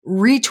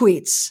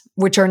 retweets,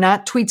 which are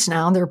not tweets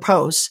now, they're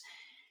posts.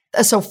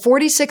 So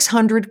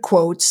 4,600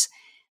 quotes,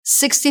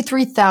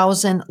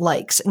 63,000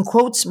 likes. And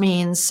quotes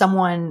means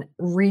someone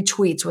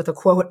retweets with a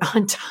quote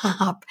on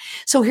top.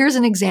 So here's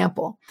an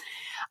example.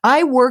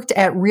 I worked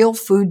at Real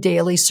Food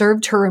Daily,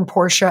 served her and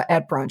Portia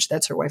at brunch.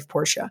 That's her wife,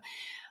 Portia.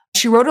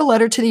 She wrote a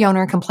letter to the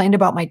owner and complained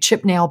about my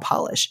chip nail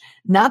polish.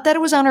 Not that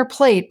it was on her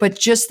plate, but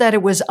just that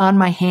it was on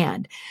my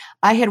hand.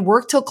 I had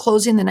worked till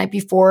closing the night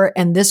before,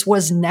 and this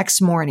was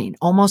next morning.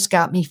 Almost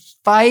got me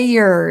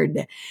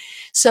fired.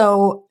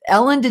 So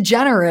Ellen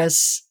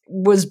DeGeneres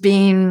was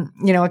being,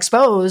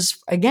 exposed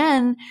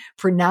again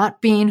for not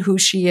being who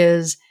she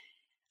is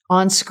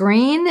on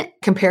screen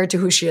compared to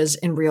who she is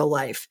in real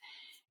life.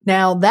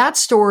 Now, that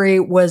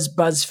story was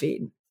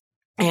BuzzFeed,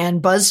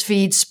 and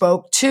BuzzFeed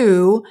spoke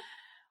to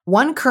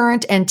 1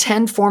 current and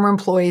 10 former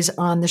employees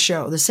on the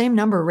show, the same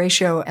number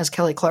ratio as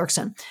Kelly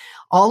Clarkson,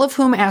 all of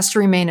whom asked to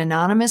remain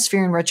anonymous,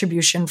 fearing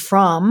retribution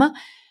from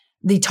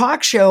the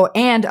talk show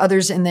and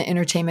others in the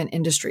entertainment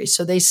industry.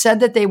 So they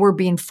said that they were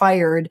being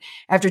fired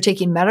after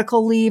taking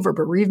medical leave or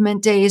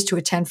bereavement days to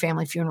attend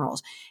family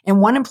funerals. And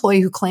one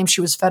employee who claimed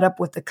she was fed up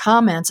with the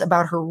comments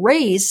about her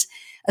race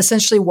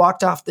essentially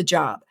walked off the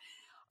job.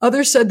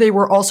 Others said they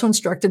were also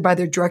instructed by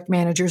their direct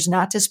managers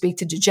not to speak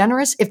to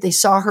DeGeneres if they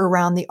saw her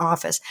around the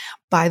office.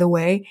 By the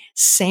way,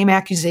 same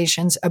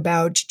accusations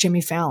about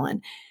Jimmy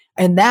Fallon.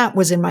 And that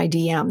was in my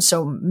DM.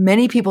 So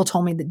many people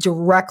told me that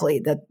directly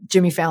that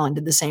Jimmy Fallon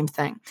did the same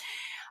thing.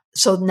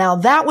 So now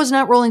that was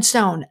not Rolling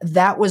Stone.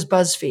 That was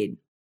BuzzFeed.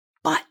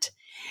 But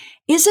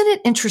isn't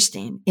it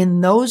interesting in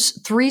those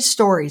 3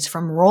 stories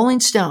from Rolling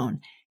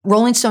Stone,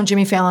 Rolling Stone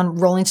Jimmy Fallon,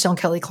 Rolling Stone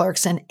Kelly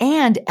Clarkson,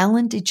 and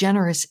Ellen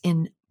DeGeneres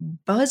in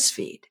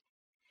BuzzFeed,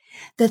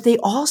 that they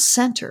all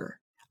center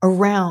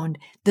around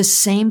the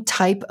same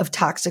type of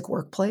toxic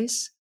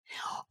workplace.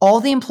 All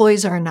the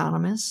employees are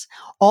anonymous.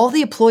 All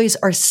the employees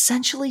are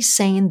essentially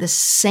saying the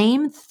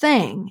same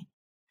thing,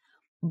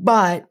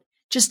 but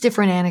just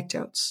different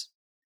anecdotes.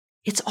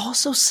 It's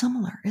also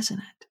similar, isn't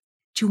it?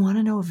 Do you want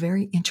to know a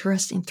very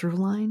interesting through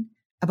line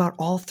about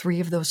all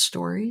three of those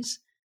stories?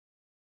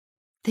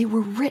 They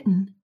were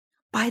written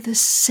by the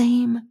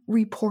same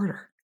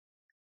reporter.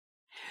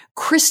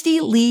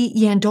 Christy Lee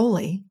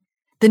Yandoli,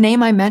 the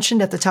name I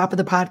mentioned at the top of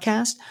the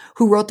podcast,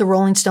 who wrote the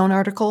Rolling Stone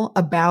article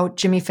about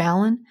Jimmy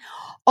Fallon,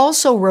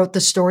 also wrote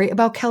the story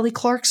about Kelly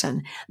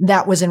Clarkson.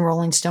 That was in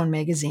Rolling Stone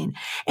magazine.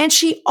 And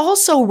she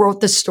also wrote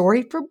the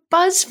story for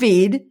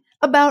BuzzFeed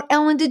about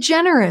Ellen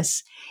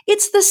DeGeneres.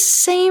 It's the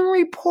same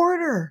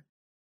reporter.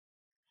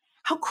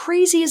 How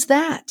crazy is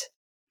that?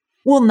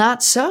 Well,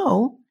 not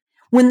so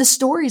when the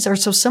stories are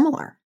so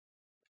similar.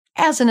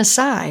 As an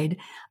aside,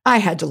 I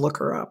had to look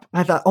her up.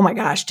 I thought, oh my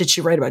gosh, did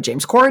she write about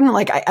James Corden?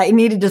 Like I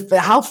needed to,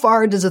 how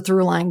far does a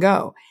through line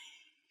go?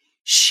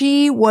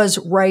 She was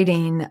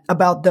writing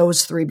about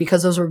those three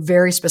because those were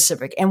very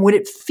specific. And what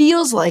it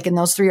feels like in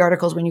those three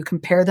articles, when you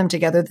compare them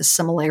together, the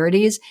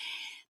similarities,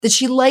 that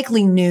she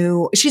likely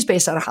knew, she's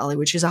based out of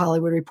Hollywood. She's a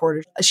Hollywood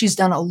reporter. She's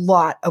done a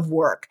lot of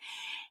work.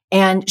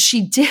 And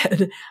she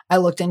did, I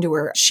looked into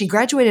her. She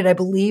graduated, I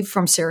believe,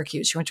 from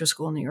Syracuse. She went to a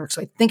school in New York.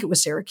 So I think it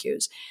was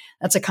Syracuse.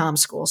 That's a comm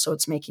school. So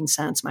it's making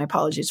sense. My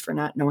apologies for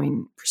not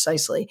knowing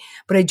precisely.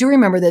 But I do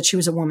remember that she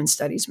was a women's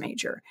studies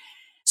major.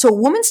 So a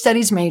women's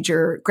studies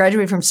major,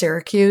 graduated from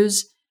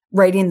Syracuse,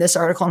 writing this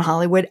article in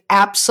Hollywood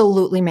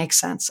absolutely makes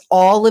sense.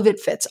 All of it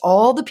fits.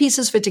 All the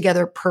pieces fit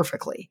together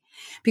perfectly.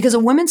 Because a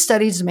women's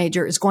studies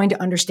major is going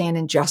to understand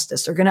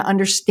injustice. They're going to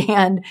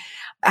understand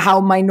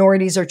how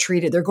minorities are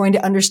treated. They're going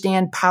to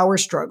understand power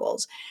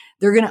struggles.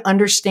 They're going to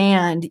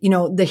understand,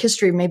 the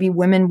history of maybe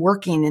women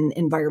working in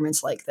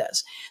environments like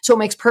this. So it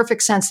makes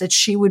perfect sense that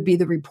she would be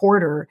the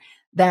reporter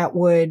that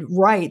would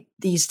write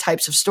these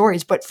types of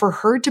stories. But for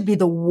her to be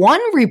the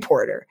one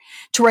reporter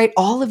to write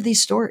all of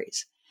these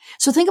stories.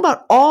 So think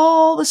about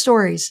all the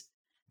stories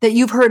that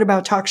you've heard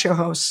about talk show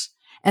hosts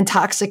and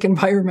toxic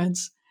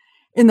environments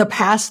in the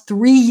past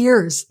 3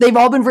 years. They've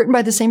all been written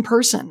by the same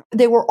person.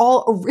 They were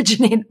all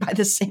originated by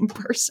the same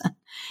person.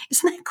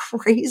 Isn't that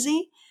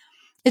crazy?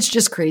 It's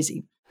just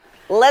crazy.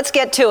 Let's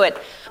get to it.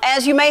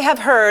 As you may have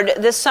heard,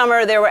 this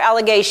summer there were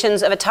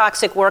allegations of a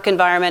toxic work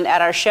environment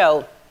at our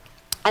show.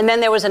 And then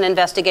there was an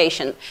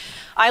investigation.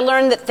 I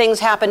learned that things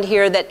happened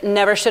here that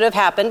never should have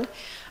happened.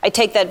 I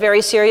take that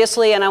very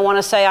seriously, and I want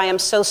to say I am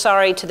so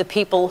sorry to the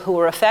people who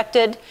were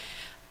affected.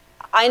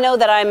 I know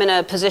that I'm in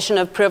a position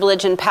of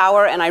privilege and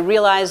power, and I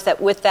realize that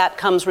with that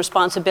comes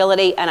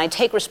responsibility, and I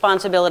take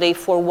responsibility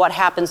for what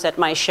happens at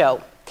my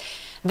show.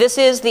 This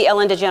is the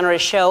Ellen DeGeneres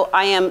Show.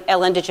 I am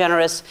Ellen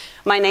DeGeneres.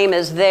 My name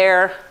is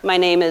there. My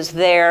name is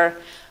there.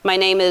 My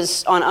name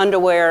is on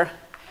underwear.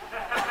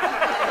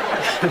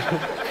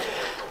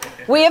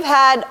 We have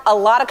had a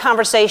lot of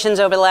conversations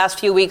over the last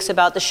few weeks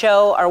about the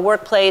show, our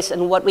workplace,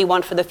 and what we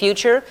want for the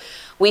future.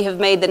 We have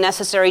made the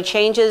necessary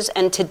changes,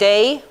 and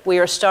today we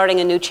are starting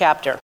a new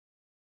chapter.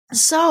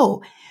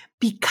 So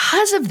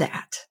because of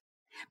that,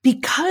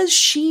 because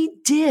she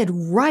did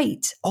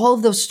write all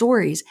of those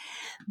stories,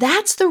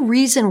 that's the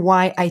reason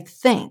why I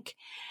think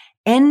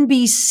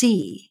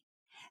NBC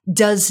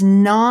does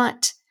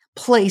not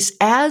place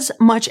as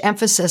much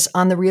emphasis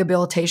on the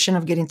rehabilitation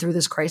of getting through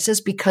this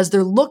crisis, because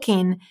they're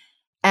looking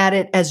at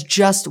it as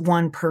just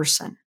one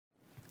person.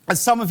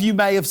 As some of you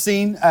may have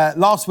seen,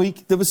 last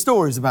week there were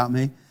stories about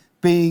me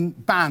being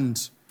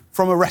banned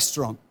from a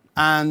restaurant.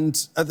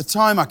 And at the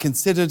time I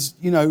considered,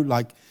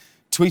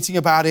 tweeting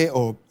about it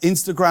or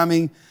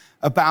Instagramming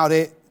about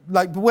it.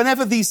 Like,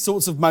 whenever these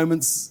sorts of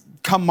moments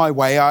come my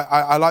way,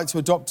 I like to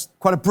adopt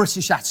quite a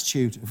British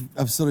attitude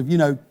of sort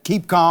of,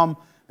 keep calm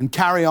and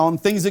carry on.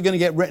 Things are going to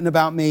get written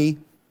about me.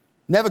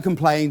 Never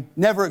complain,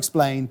 never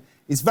explain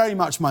is very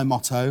much my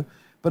motto.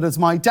 But as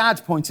my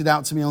dad pointed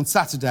out to me on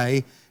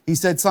Saturday, he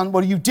said, son,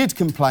 well, you did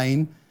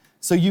complain,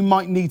 so you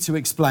might need to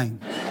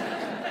explain.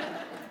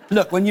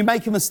 Look, when you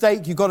make a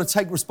mistake, you've got to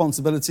take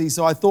responsibility.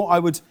 So I thought I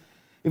would,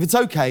 if it's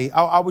okay,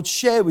 I would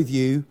share with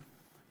you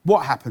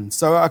what happened.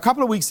 So a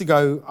couple of weeks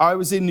ago, I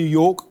was in New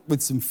York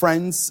with some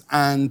friends,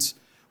 and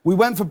we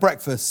went for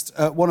breakfast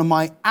at one of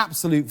my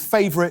absolute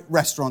favourite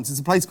restaurants. It's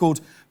a place called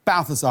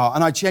Balthazar,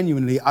 and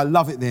I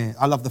love it there.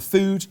 I love the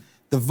food,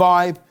 the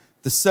vibe,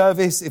 the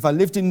service. If I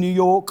lived in New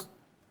York,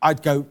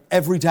 I'd go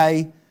every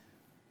day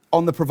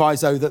on the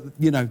proviso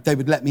that, they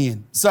would let me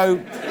in.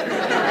 So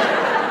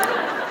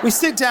we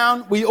sit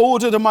down, we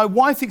ordered, and my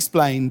wife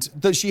explained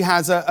that she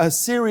has a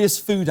serious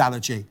food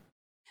allergy.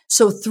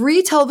 So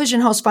 3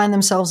 television hosts find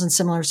themselves in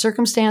similar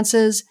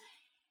circumstances.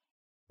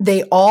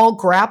 They all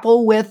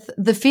grapple with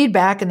the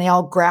feedback and they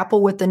all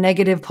grapple with the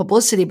negative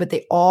publicity, but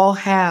they all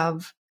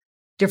have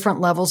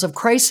different levels of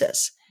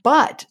crisis.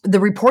 But the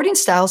reporting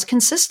style is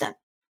consistent.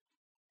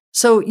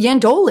 So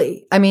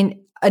Yandoli,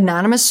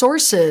 anonymous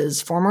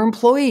sources, former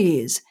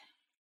employees.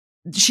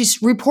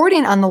 She's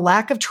reporting on the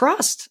lack of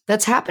trust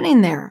that's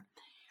happening there.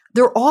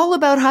 They're all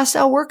about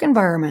hostile work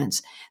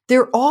environments.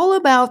 They're all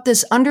about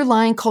this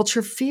underlying culture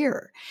of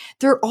fear.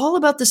 They're all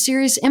about the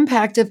serious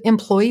impact of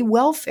employee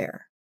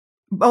welfare,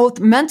 both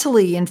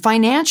mentally and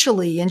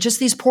financially, and just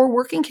these poor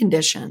working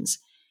conditions.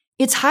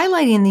 It's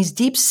highlighting these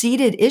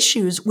deep-seated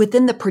issues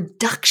within the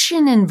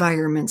production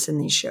environments in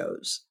these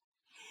shows.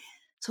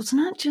 So it's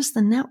not just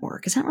the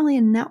network. It's not really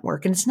a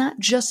network, and it's not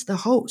just the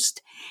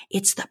host.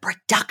 It's the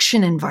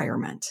production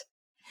environment.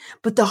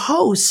 But the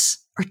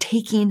hosts are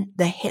taking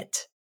the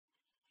hit.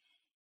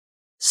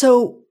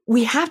 So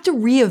we have to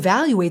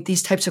reevaluate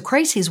these types of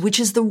crises, which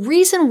is the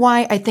reason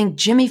why I think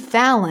Jimmy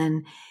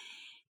Fallon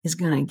is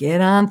going to get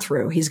on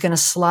through. He's going to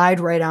slide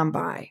right on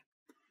by.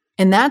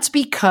 And that's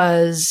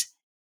because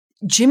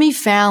Jimmy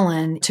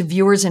Fallon, to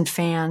viewers and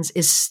fans,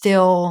 is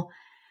still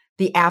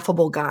the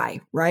affable guy,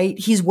 right?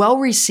 He's well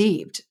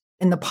received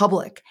in the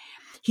public.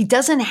 He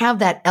doesn't have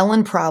that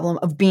Ellen problem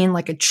of being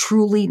like a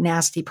truly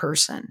nasty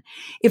person.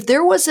 If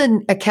there was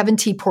a Kevin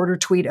T. Porter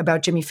tweet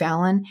about Jimmy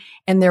Fallon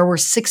and there were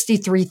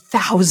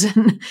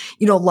 63,000,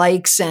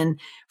 likes and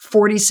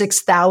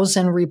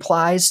 46,000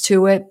 replies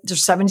to it,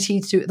 there's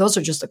 72, those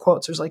are just the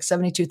quotes. There's like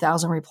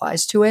 72,000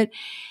 replies to it.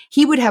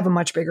 He would have a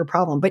much bigger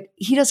problem, but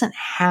he doesn't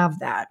have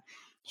that.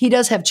 He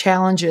does have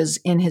challenges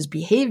in his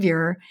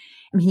behavior,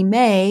 and he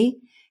may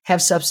have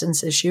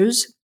substance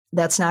issues.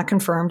 That's not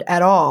confirmed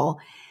at all.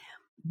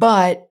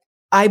 But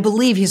I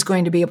believe he's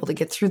going to be able to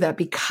get through that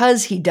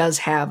because he does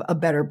have a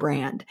better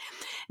brand.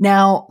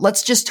 Now,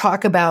 let's just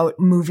talk about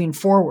moving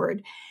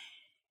forward.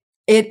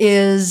 It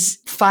is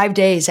 5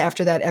 days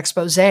after that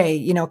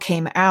Exposé,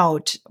 came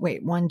out.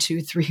 Wait, 1,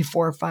 2, 3,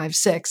 4, 5,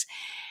 6.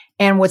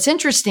 And what's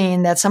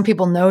interesting that some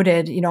people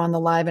noted, on the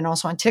live and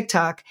also on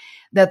TikTok,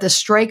 that the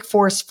Strike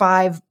Force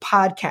 5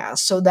 podcast,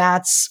 so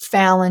that's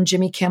Fallon,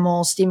 Jimmy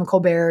Kimmel, Stephen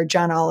Colbert,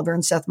 John Oliver,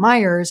 and Seth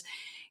Meyers,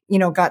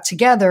 got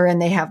together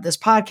and they have this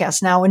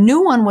podcast. Now, a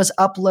new one was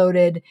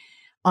uploaded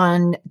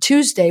on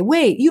Tuesday.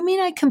 Wait, you mean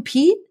I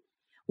compete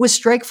with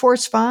Strike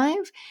Force 5?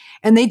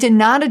 And they did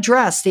not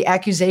address the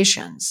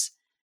accusations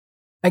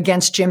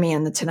against Jimmy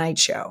and The Tonight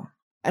Show.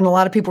 And a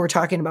lot of people were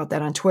talking about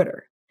that on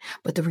Twitter.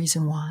 But the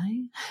reason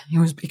why? It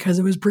was because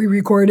it was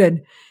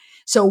pre-recorded.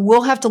 So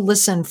we'll have to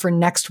listen for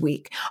next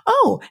week.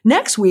 Oh,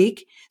 next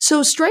week.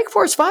 So Strike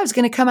Force 5 is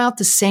going to come out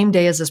the same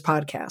day as this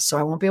podcast. So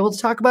I won't be able to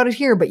talk about it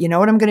here, but you know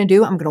what I'm going to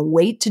do? I'm going to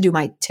wait to do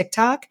my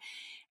TikTok.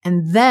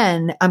 And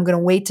then I'm going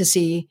to wait to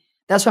see.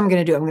 That's what I'm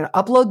going to do. I'm going to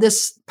upload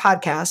this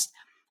podcast.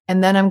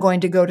 And then I'm going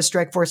to go to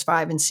Strike Force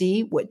 5 and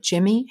see what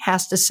Jimmy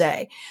has to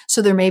say.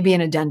 So there may be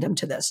an addendum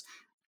to this.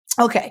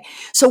 Okay.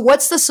 So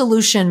what's the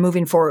solution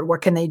moving forward?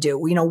 What can they do?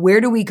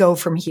 Where do we go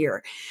from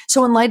here?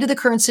 So in light of the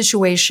current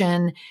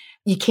situation,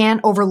 you can't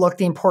overlook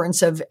the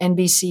importance of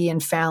NBC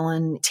and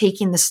Fallon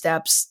taking the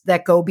steps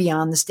that go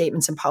beyond the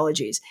statements and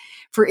apologies.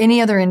 For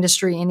any other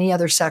industry, any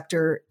other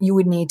sector, you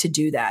would need to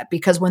do that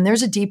because when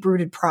there's a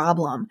deep-rooted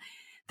problem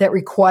that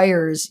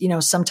requires,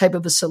 some type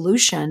of a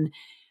solution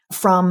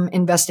from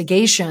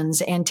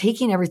investigations and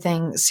taking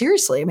everything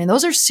seriously. I mean,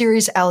 those are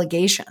serious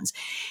allegations.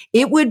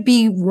 It would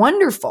be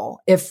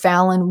wonderful if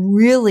Fallon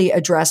really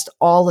addressed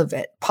all of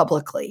it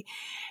publicly.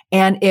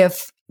 And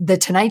if The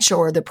Tonight Show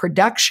or the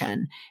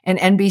production and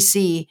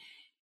NBC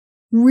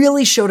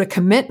really showed a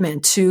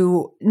commitment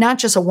to not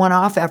just a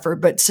one-off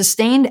effort, but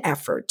sustained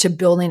effort to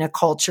building a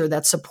culture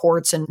that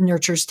supports and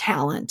nurtures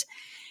talent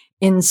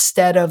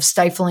instead of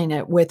stifling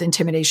it with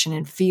intimidation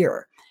and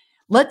fear.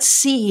 Let's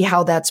see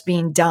how that's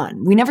being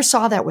done. We never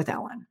saw that with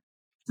Ellen,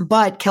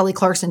 but Kelly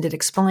Clarkson did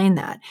explain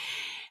that.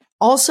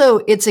 Also,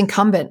 it's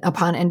incumbent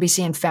upon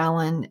NBC and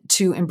Fallon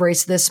to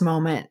embrace this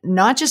moment,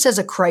 not just as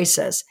a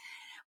crisis,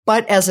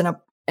 but as an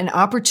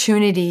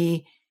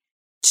opportunity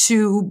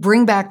to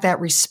bring back that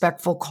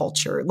respectful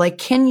culture. Like,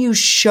 can you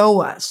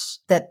show us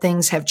that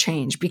things have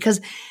changed? Because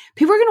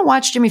people are going to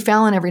watch Jimmy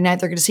Fallon every night.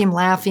 They're going to see him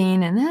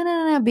laughing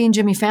and being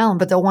Jimmy Fallon,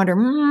 but they'll wonder,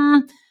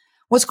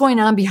 what's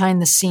going on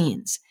behind the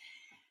scenes?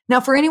 Now,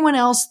 for anyone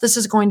else, this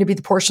is going to be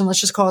the portion, let's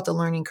just call it the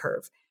learning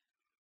curve.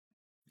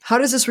 How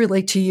does this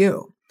relate to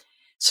you?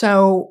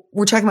 So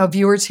we're talking about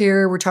viewers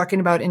here. We're talking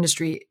about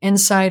industry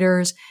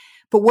insiders.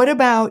 But what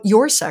about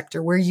your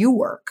sector where you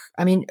work?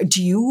 I mean,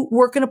 do you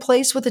work in a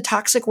place with a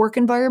toxic work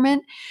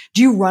environment?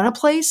 Do you run a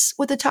place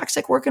with a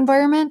toxic work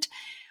environment?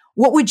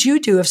 What would you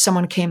do if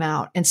someone came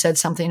out and said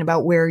something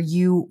about where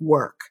you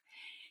work?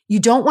 You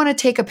don't want to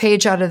take a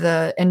page out of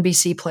the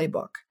NBC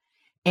playbook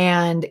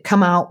and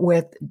come out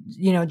with,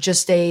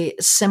 just a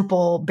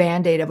simple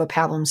Band-Aid of a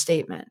pablum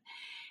statement.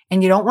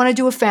 And you don't want to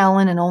do a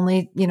Fallon and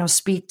only,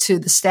 speak to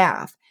the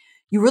staff.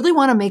 You really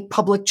want to make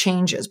public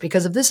changes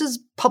because if this is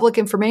public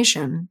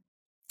information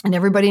and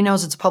everybody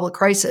knows it's a public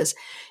crisis,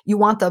 you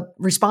want the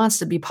response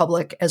to be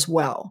public as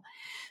well.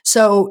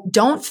 So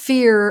don't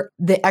fear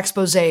the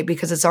Exposé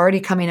because it's already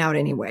coming out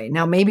anyway.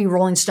 Now, maybe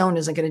Rolling Stone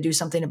isn't going to do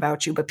something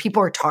about you, but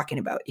people are talking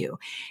about you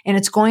and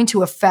it's going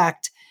to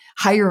affect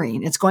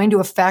hiring. It's going to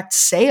affect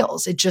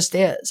sales. It just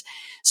is.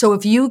 So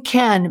if you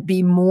can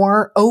be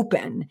more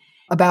open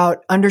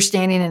about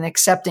understanding and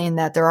accepting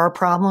that there are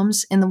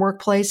problems in the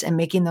workplace and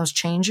making those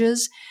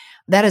changes,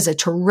 that is a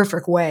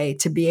terrific way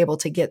to be able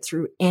to get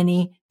through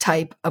any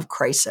type of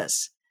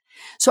crisis.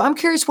 So I'm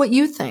curious what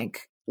you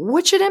think.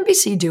 What should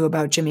NBC do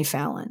about Jimmy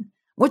Fallon?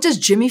 What does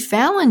Jimmy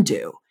Fallon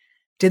do?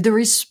 Did the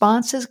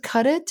responses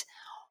cut it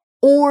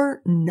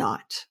or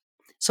not?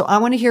 So I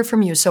want to hear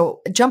from you.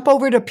 So jump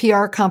over to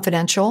PR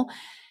Confidential.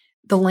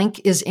 The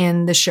link is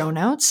in the show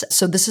notes.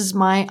 So this is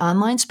my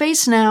online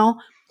space now.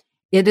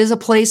 It is a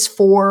place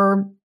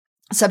for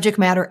subject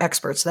matter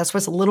experts. That's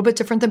what's a little bit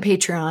different than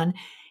Patreon.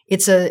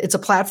 It's a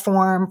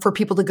platform for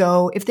people to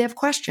go if they have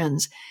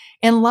questions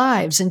and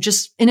lives and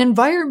just an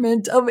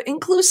environment of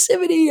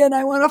inclusivity. And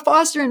I want to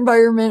foster an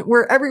environment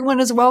where everyone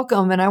is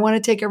welcome and I want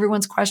to take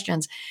everyone's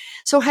questions.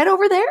 So head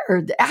over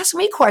there, ask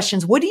me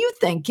questions. What do you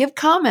think? Give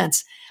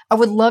comments. I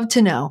would love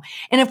to know.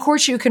 And of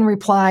course, you can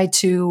reply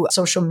to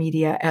social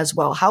media as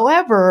well.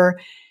 However,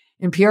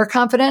 in PR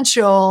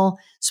Confidential,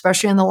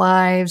 especially in the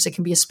lives, it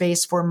can be a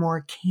space for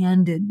more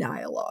candid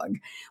dialogue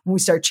when we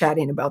start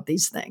chatting about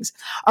these things.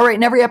 All right,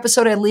 in every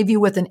episode, I leave you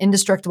with an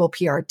indestructible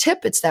PR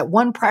tip. It's that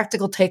one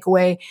practical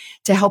takeaway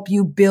to help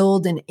you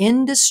build an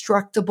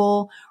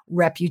indestructible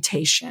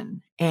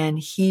reputation. And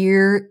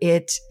here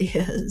it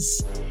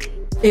is.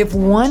 If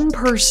one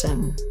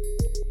person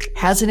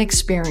has an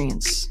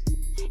experience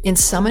in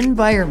some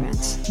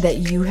environment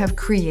that you have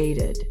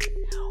created,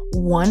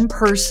 one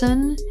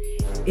person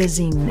is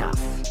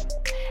enough.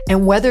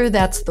 And whether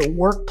that's the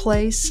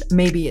workplace,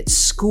 maybe it's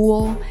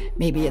school,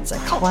 maybe it's a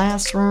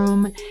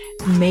classroom,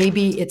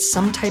 maybe it's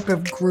some type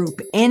of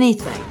group,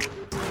 anything.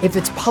 If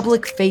it's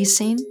public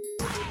facing,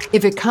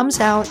 if it comes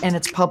out and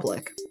it's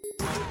public,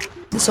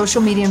 the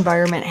social media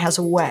environment has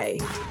a way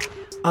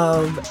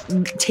of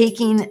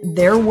taking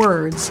their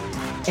words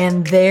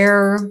and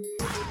their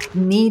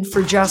need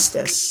for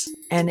justice,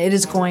 and it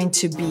is going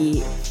to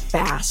be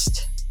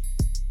fast.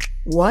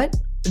 What?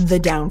 The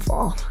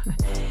downfall.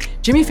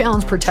 Jimmy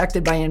Fallon's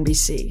protected by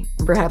NBC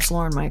and perhaps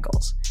Lorne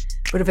Michaels.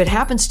 But if it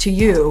happens to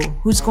you,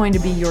 who's going to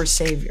be your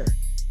savior?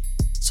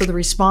 So the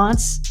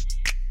response,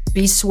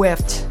 be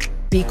swift,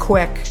 be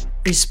quick,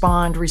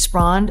 respond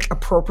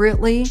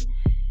appropriately,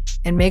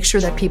 and make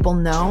sure that people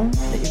know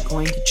that you're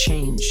going to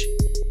change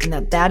and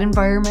that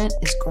environment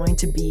is going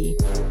to be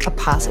a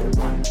positive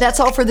one. That's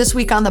all for this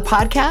week on the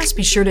podcast.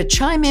 Be sure to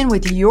chime in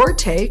with your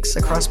takes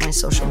across my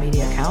social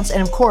media accounts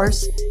and, of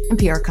course, in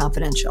PR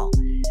Confidential.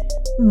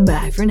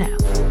 Bye for now.